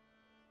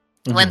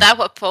 When that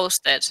was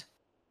posted,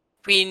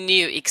 we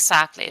knew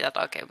exactly that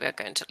okay, we're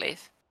going to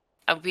leave,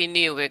 and we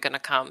knew we were going to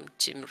come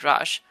to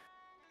Mirage,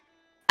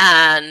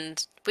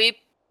 and we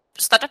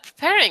started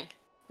preparing.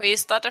 We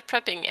started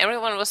prepping.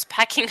 Everyone was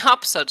packing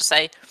up, so to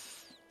say,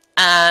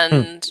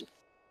 and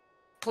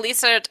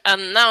Blizzard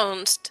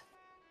announced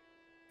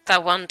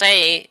that one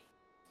day,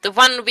 the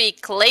 1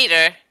 week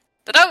later,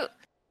 that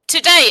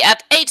today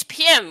at 8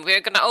 p.m. we're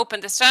gonna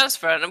open this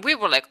transfer, and we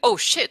were like, oh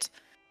shit.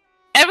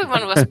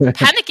 Everyone was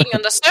panicking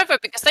on the server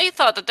because they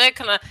thought that they're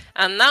gonna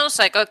announce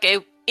like, okay,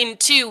 in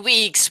 2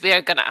 weeks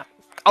we're gonna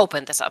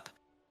open this up.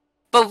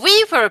 But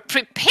we were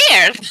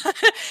prepared.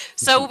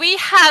 So we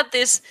had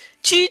this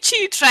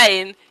choo-choo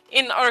train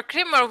in our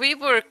Grimmer. We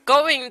were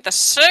going the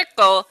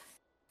circle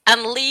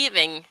and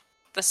leaving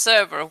the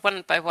server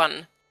one by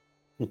one.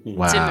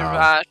 Wow. To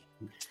Mirage.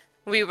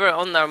 We were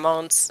on our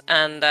mounts,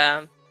 and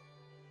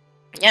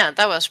yeah,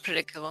 that was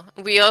pretty cool.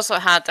 We also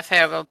had the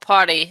farewell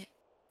party.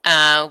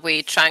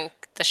 We drank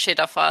the shit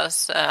off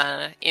us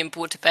in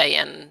Boot Bay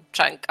and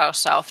drank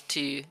ourselves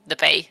to the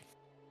bay.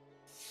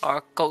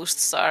 Our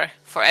ghosts are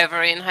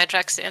forever in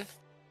Hydraxian.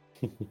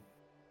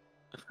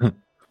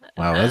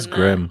 Wow, that's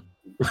grim.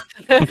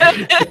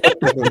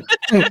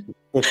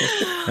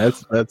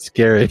 That's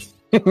scary.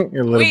 A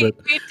little bit.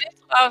 We did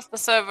love the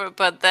server,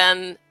 but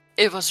then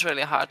it was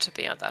really hard to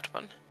be on that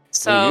one.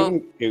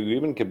 So You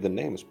even kept the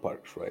name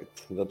Sparks, right?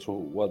 That's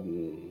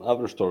one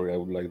other story I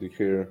would like to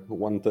hear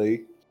one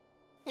day.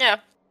 yeah,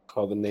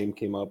 How the name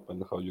came up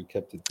and how you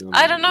kept it.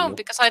 I don't know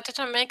because I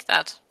didn't make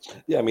that.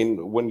 Yeah, I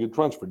mean, when you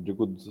transferred, you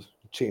could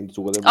change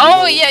to whatever.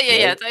 Oh you want,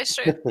 yeah, right? that's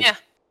true. Yeah.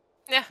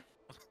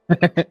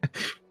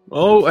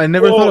 Oh, I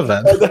never thought of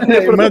that.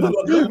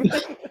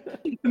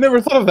 I never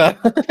thought of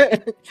that.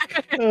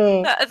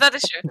 That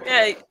is true.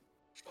 Yeah.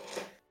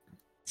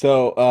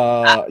 So,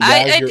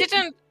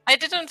 I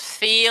didn't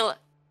feel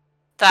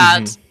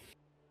that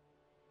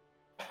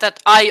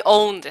that I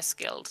own this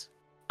guild.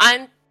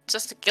 I'm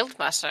just a guild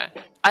master.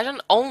 I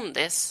don't own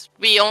this.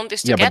 We own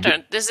this Yeah, but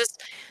together. This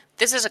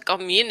is a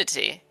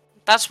community.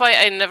 That's why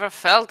I never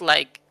felt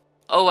like,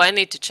 oh, I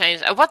need to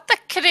change. What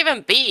that could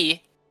even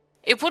be?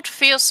 It would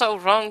feel so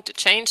wrong to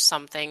change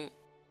something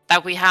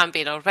that we haven't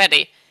been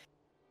already.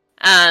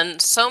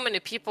 And so many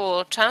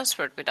people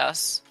transferred with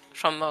us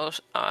from our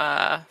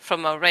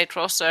raid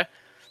roster.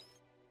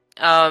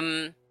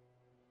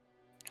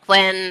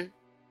 When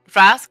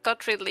Wrath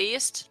got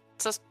released,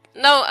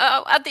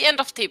 at the end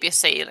of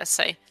TBC, let's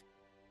say,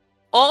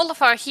 all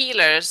of our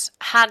healers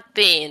had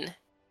been,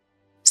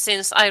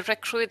 since I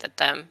recruited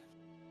them,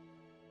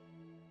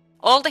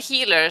 all the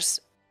healers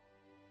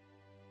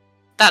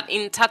that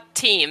in that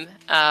team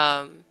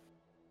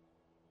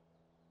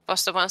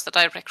was the ones that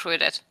I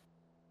recruited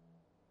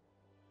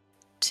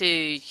 2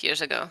 years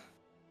ago.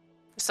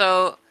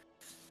 So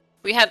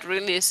we had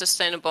really a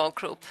sustainable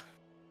group,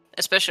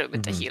 especially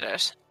with the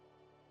healers.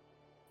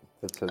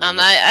 And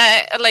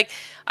I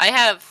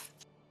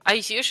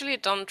usually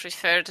don't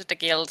refer to the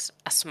guild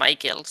as my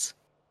guild.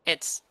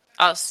 It's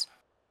us.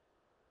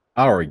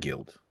 Our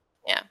guild.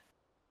 Yeah.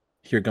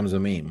 Here comes a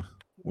meme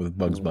with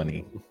Bugs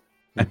Bunny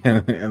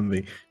and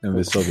the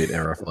Soviet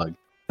era flag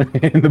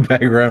in the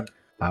background.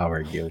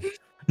 Our guild.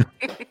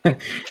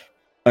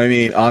 I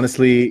mean,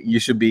 honestly, you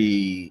should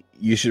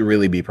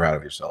really be proud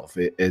of yourself.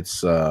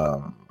 It's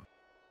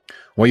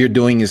what you're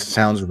doing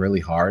sounds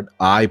really hard.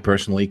 I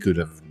personally could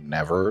have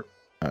never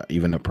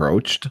even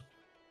approached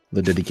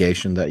the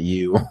dedication that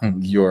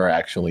you're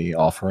actually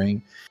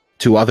offering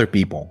to other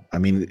people. I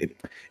mean,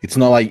 it's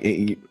not like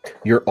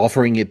you're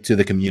offering it to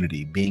the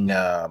community, being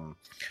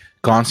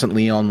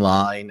constantly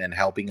online and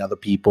helping other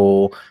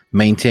people,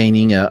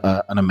 maintaining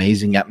an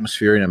amazing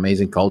atmosphere, an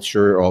amazing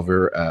culture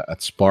over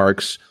at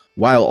Sparks,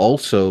 while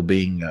also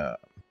being, an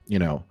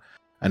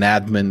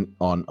admin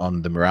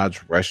on the Mirage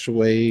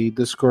Reshaway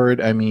Discord.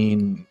 I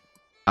mean,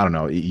 I don't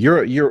know.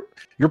 You're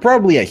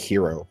probably a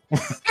hero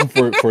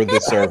for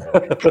this server.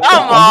 I'm just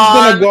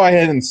gonna go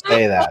ahead and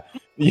say that.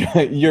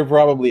 You're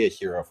probably a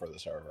hero for the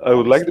server. I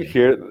would like to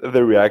hear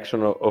the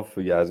reaction of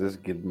Yaz's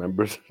guild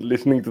members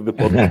listening to the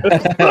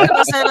podcast.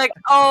 Because they're like,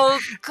 "Oh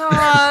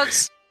God,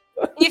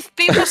 if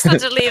people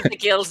start to leave the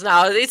guild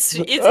now, it's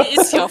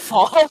your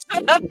fault."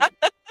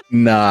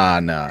 Nah.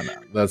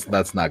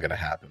 That's not gonna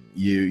happen.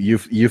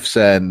 You've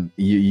said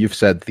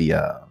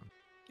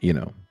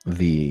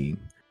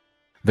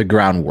the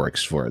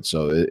groundworks for it,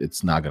 so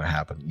it's not gonna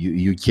happen.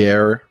 You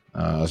care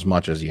as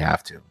much as you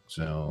have to.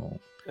 So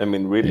I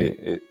mean,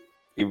 really,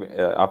 even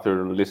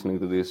after listening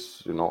to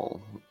this,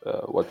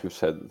 what you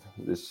said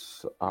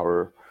this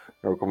our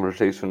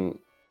conversation.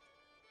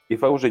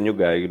 If I was a new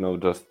guy,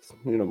 just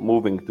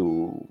moving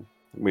to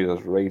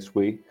Mirror's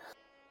Raceway,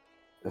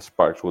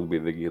 Sparks would be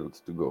the guild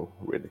to go.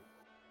 Really.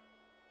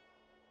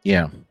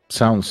 Yeah,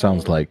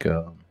 sounds like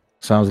a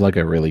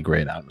really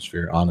great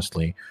atmosphere,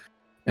 honestly.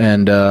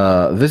 And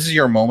this is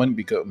your moment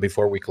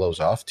before we close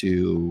off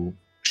to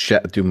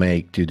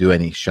do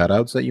any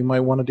shout-outs that you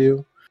might want to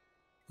do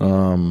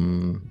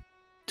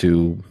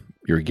to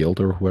your guild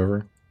or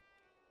whoever.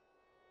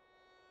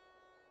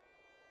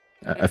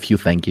 A few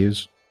thank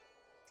yous.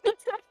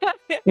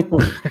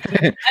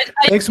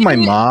 Thanks to my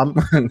mom.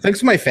 Thanks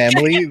to my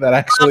family that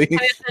actually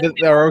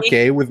that are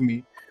okay with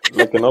me.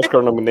 Like an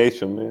Oscar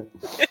nomination. Yeah.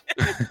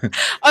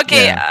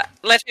 Okay, Yeah.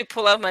 let me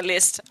pull out my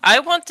list. I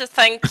want to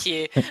thank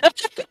you.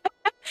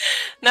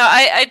 No,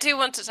 I do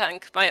want to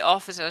thank my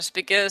officers,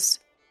 because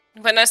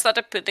when I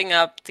started putting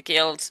up the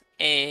guild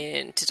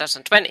in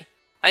 2020,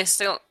 I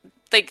still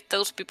think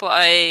those people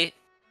I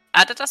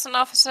added as an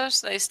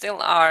officers, they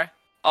still are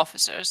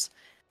officers.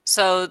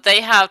 So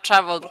they have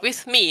traveled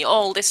with me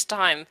all this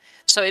time.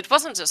 So it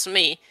wasn't just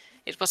me,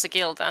 it was the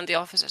guild and the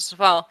officers as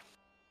well.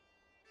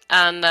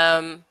 And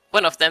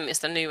one of them is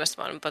the newest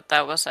one, but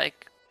that was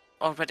like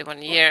already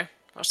 1 year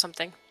or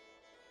something.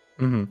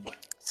 Mm-hmm.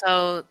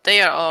 So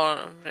they are all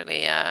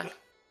really...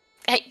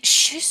 Hey,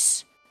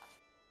 shush!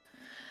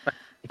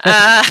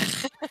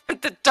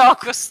 The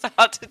dog was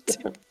started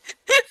to...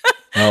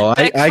 Oh,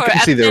 I beg for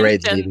can see the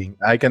raid attention. leaving.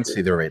 I can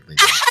see the raid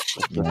leaving.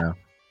 Yeah.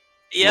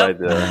 Yep. Right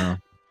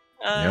there.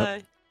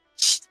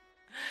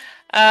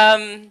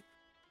 Yep.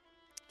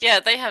 Yeah,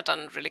 they have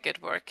done really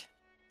good work.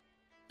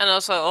 And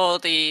also all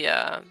the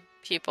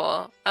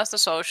people as the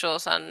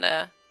socials and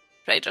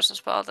raiders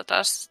as well that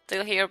are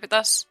still here with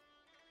us.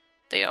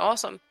 They are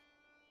awesome.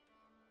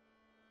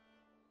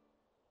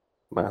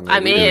 Man, I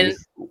mean,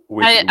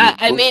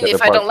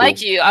 if I don't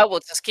like you, I will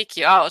just kick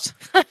you out.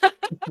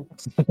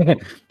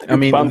 I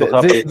mean,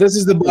 this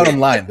is the bottom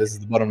line. This is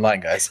the bottom line,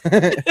 guys.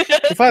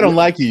 If I don't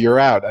like you, you're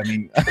out. I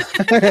mean,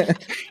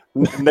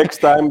 next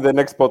time, the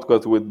next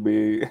podcast would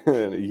be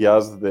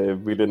Yaz, the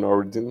villain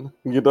origin,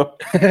 you know?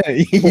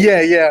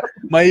 yeah.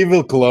 My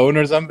evil clone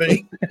or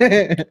something.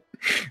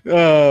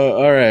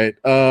 All right.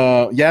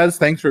 Yaz,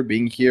 thanks for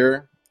being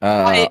here.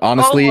 I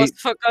Honestly, almost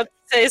forgot to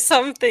say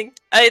something.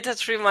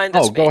 That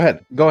reminded me. Go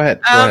ahead. Go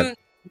ahead.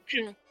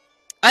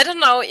 I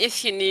don't know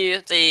if you knew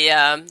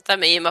the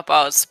meme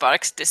about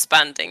Sparks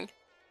disbanding.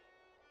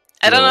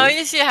 I don't know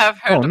if you have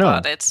heard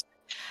about it.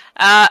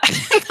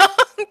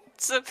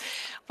 So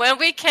when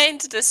we came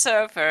to the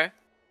server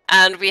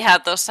and we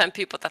had those 10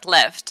 people that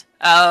left,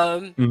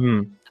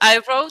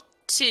 I wrote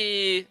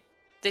to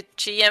the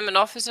GM and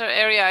officer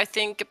area, I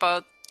think,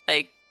 about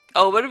like,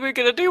 oh, what are we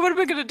gonna do? What are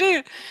we gonna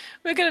do?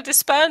 We're gonna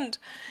disband.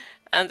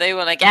 And they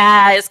were like,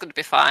 yeah, it's gonna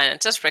be fine,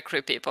 and just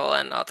recruit people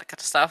and all that kind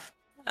of stuff.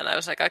 And I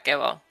was like, okay,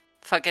 well,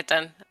 fuck it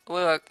then.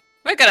 We're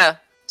gonna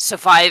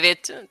survive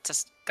it.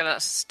 Just gonna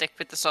stick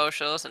with the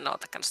socials and all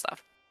that kind of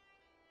stuff.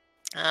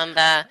 And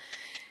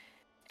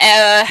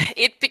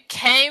it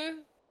became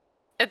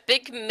a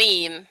big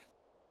meme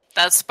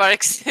that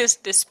Sparks is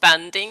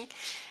disbanding,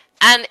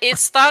 and it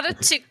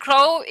started to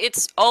grow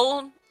its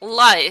own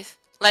life.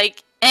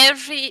 Like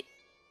every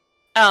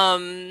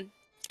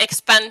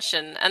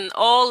expansion and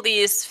all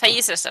these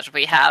phases that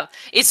we have,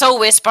 it's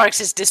always Sparks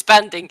is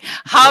disbanding.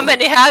 How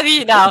many have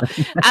you now?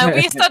 And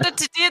we started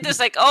to do this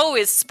like, oh,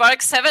 it's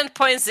Sparks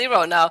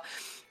 7.0 now.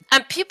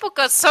 And people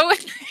got so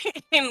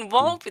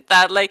involved with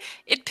that, like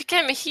it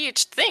became a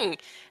huge thing.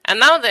 And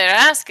now they're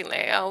asking,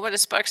 like, oh, what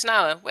is Sparks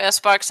now? We're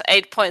Sparks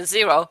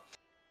 8.0.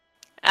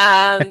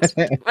 And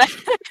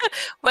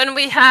when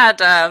we had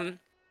the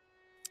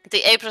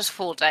April's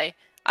Fool Day,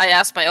 I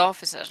asked my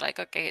officers, like,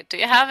 okay, do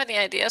you have any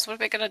ideas what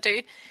we're going to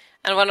do?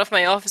 And one of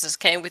my officers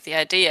came with the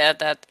idea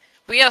that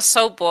we are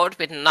so bored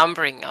with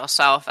numbering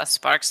ourselves as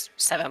Sparks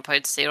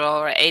 7.0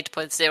 or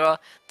 8.0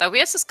 that we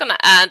are just going to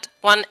add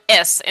one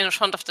S in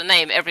front of the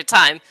name every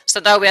time. So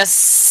now we are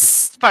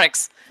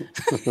Sparks.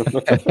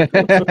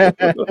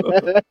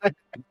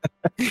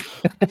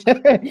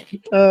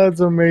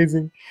 That's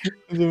amazing.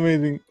 That's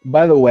amazing.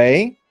 By the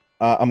way,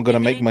 I'm going to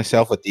make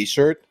myself a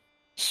t-shirt.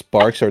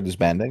 Sparks are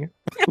disbanding.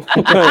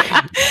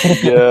 Yeah,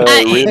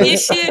 really.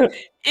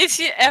 If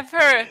you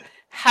ever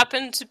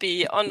happen to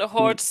be on the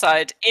Horde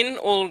side in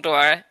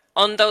Ulduar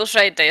on those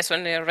raid days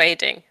when you're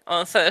raiding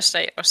on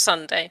Thursday or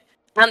Sunday,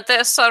 and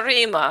there's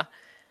Sarima,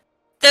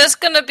 there's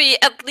gonna be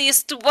at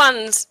least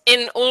once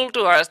in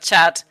Ulduar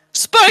chat,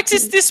 Sparks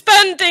is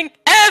disbanding!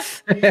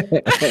 F! Like,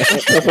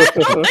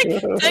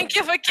 thank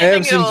you for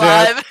keeping it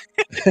alive.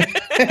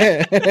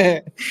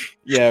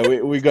 Yeah,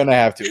 we're gonna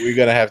have to. We're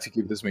gonna have to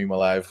keep this meme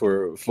alive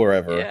for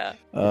forever.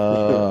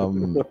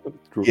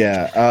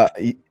 Yeah.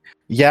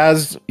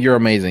 Yaz, you're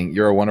amazing.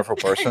 You're a wonderful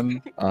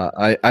person.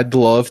 I'd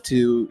love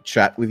to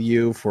chat with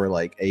you for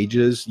like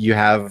ages. You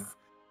have,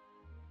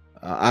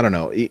 I don't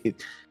know.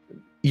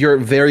 You're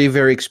very,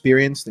 very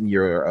experienced, and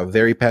you're a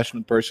very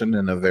passionate person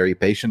and a very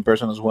patient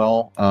person as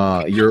well.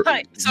 Sorry. You're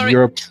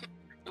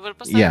what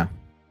was that? yeah.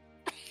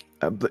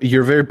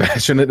 You're very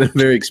passionate and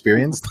very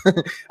experienced.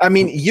 I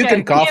mean, you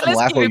can cough and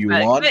laugh all you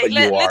want, but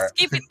you are. Let's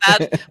keep it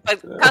that,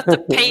 but cut the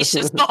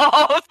patience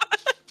off.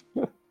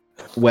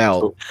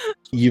 Well,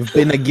 you've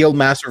been a guild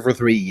master for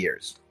 3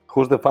 years.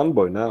 Who's the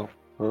fanboy now?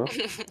 Huh?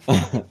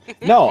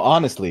 No,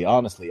 honestly,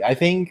 I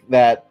think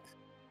that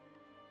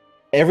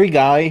every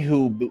guy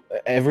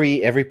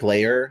every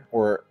player,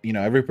 or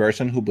every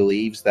person who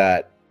believes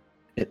that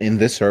in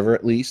this server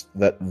at least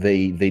that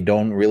they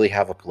don't really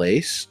have a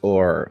place,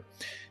 or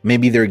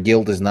maybe their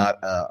guild is not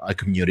a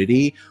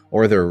community,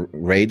 or they're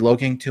raid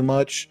looking too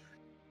much,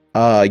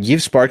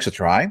 give Sparks a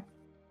try.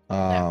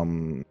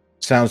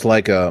 Sounds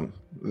like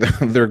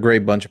they're a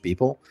great bunch of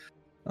people.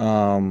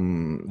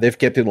 They've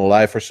kept it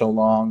alive for so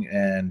long,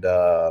 and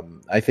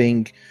I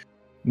think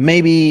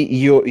maybe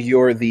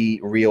you're the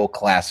real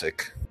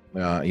classic,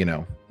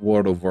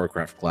 World of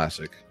Warcraft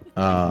classic.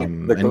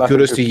 And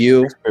kudos to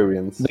you.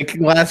 The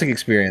classic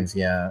experience,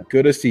 yeah.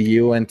 Kudos to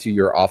you and to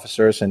your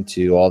officers and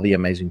to all the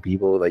amazing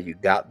people that you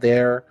got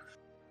there.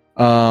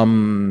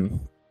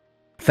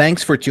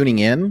 Thanks for tuning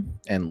in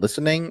and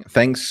listening.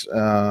 Thanks,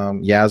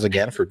 Yaz,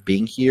 again for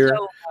being here.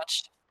 So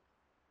much.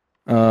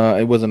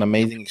 It was an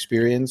amazing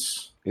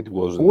experience. It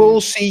was. We'll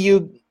see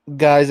you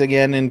guys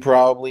again in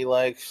probably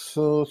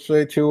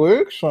say 2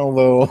 weeks.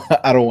 Although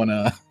I don't want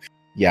to.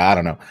 Yeah, I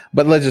don't know.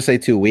 But let's just say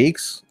 2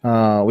 weeks.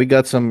 We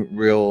got some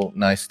real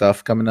nice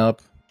stuff coming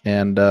up.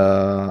 And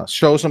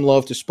show some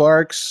love to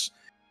Sparks.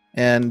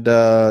 And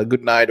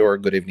good night or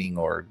good evening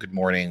or good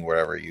morning,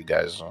 wherever you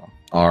guys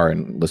are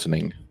and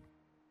listening.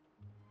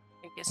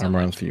 Thank you so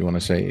Amaranth, much. you want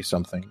to say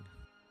something?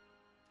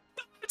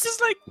 It's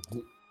just like,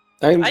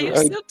 are are you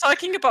still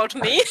talking about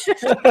me?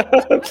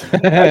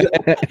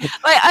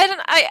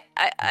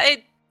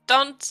 I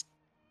don't.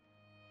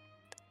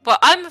 Well,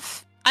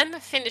 I'm a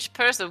Finnish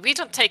person. We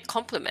don't take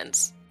compliments.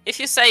 If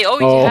you say, "Oh,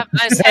 you have a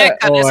nice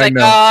haircut," it's I like,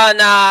 know.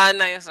 "Oh,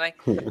 no." It's like,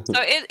 so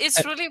it's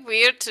really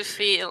weird to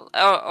feel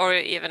or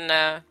even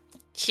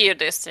hear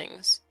these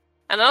things,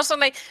 and also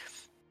like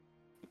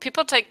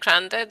people take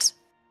granted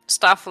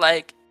stuff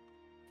like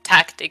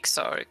tactics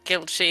or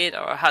guild sheet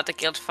or how the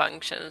guild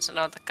functions and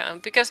all that kind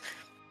of, because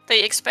they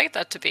expect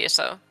that to be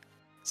so.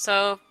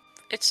 So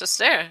it's just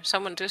there.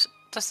 Someone does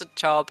the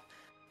job.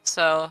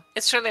 So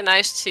it's really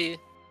nice to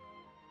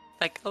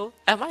like, oh,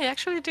 am I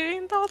actually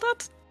doing all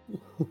that?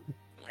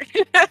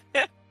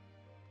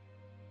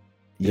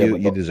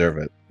 You deserve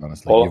it,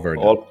 honestly. You've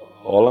earned it.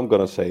 All I'm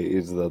gonna say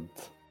is that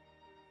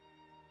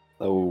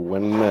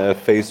when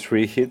phase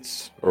 3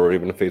 hits, or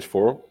even phase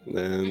 4,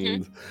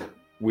 and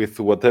with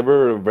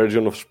whatever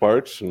version of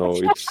Sparks,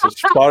 it's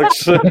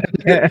Sparks A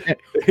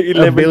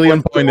 11.0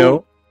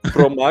 billion.0.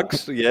 Pro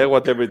Max, yeah,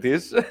 whatever it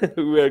is,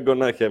 we are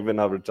gonna have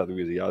another chat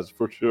with Yaz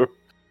for sure.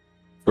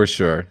 For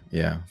sure,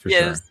 yeah, for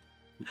sure.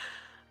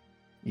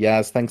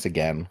 Yes, thanks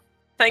again.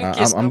 Thank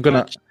you so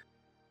much.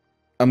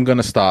 I'm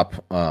gonna stop,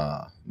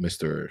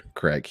 Mr.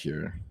 Craig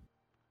here.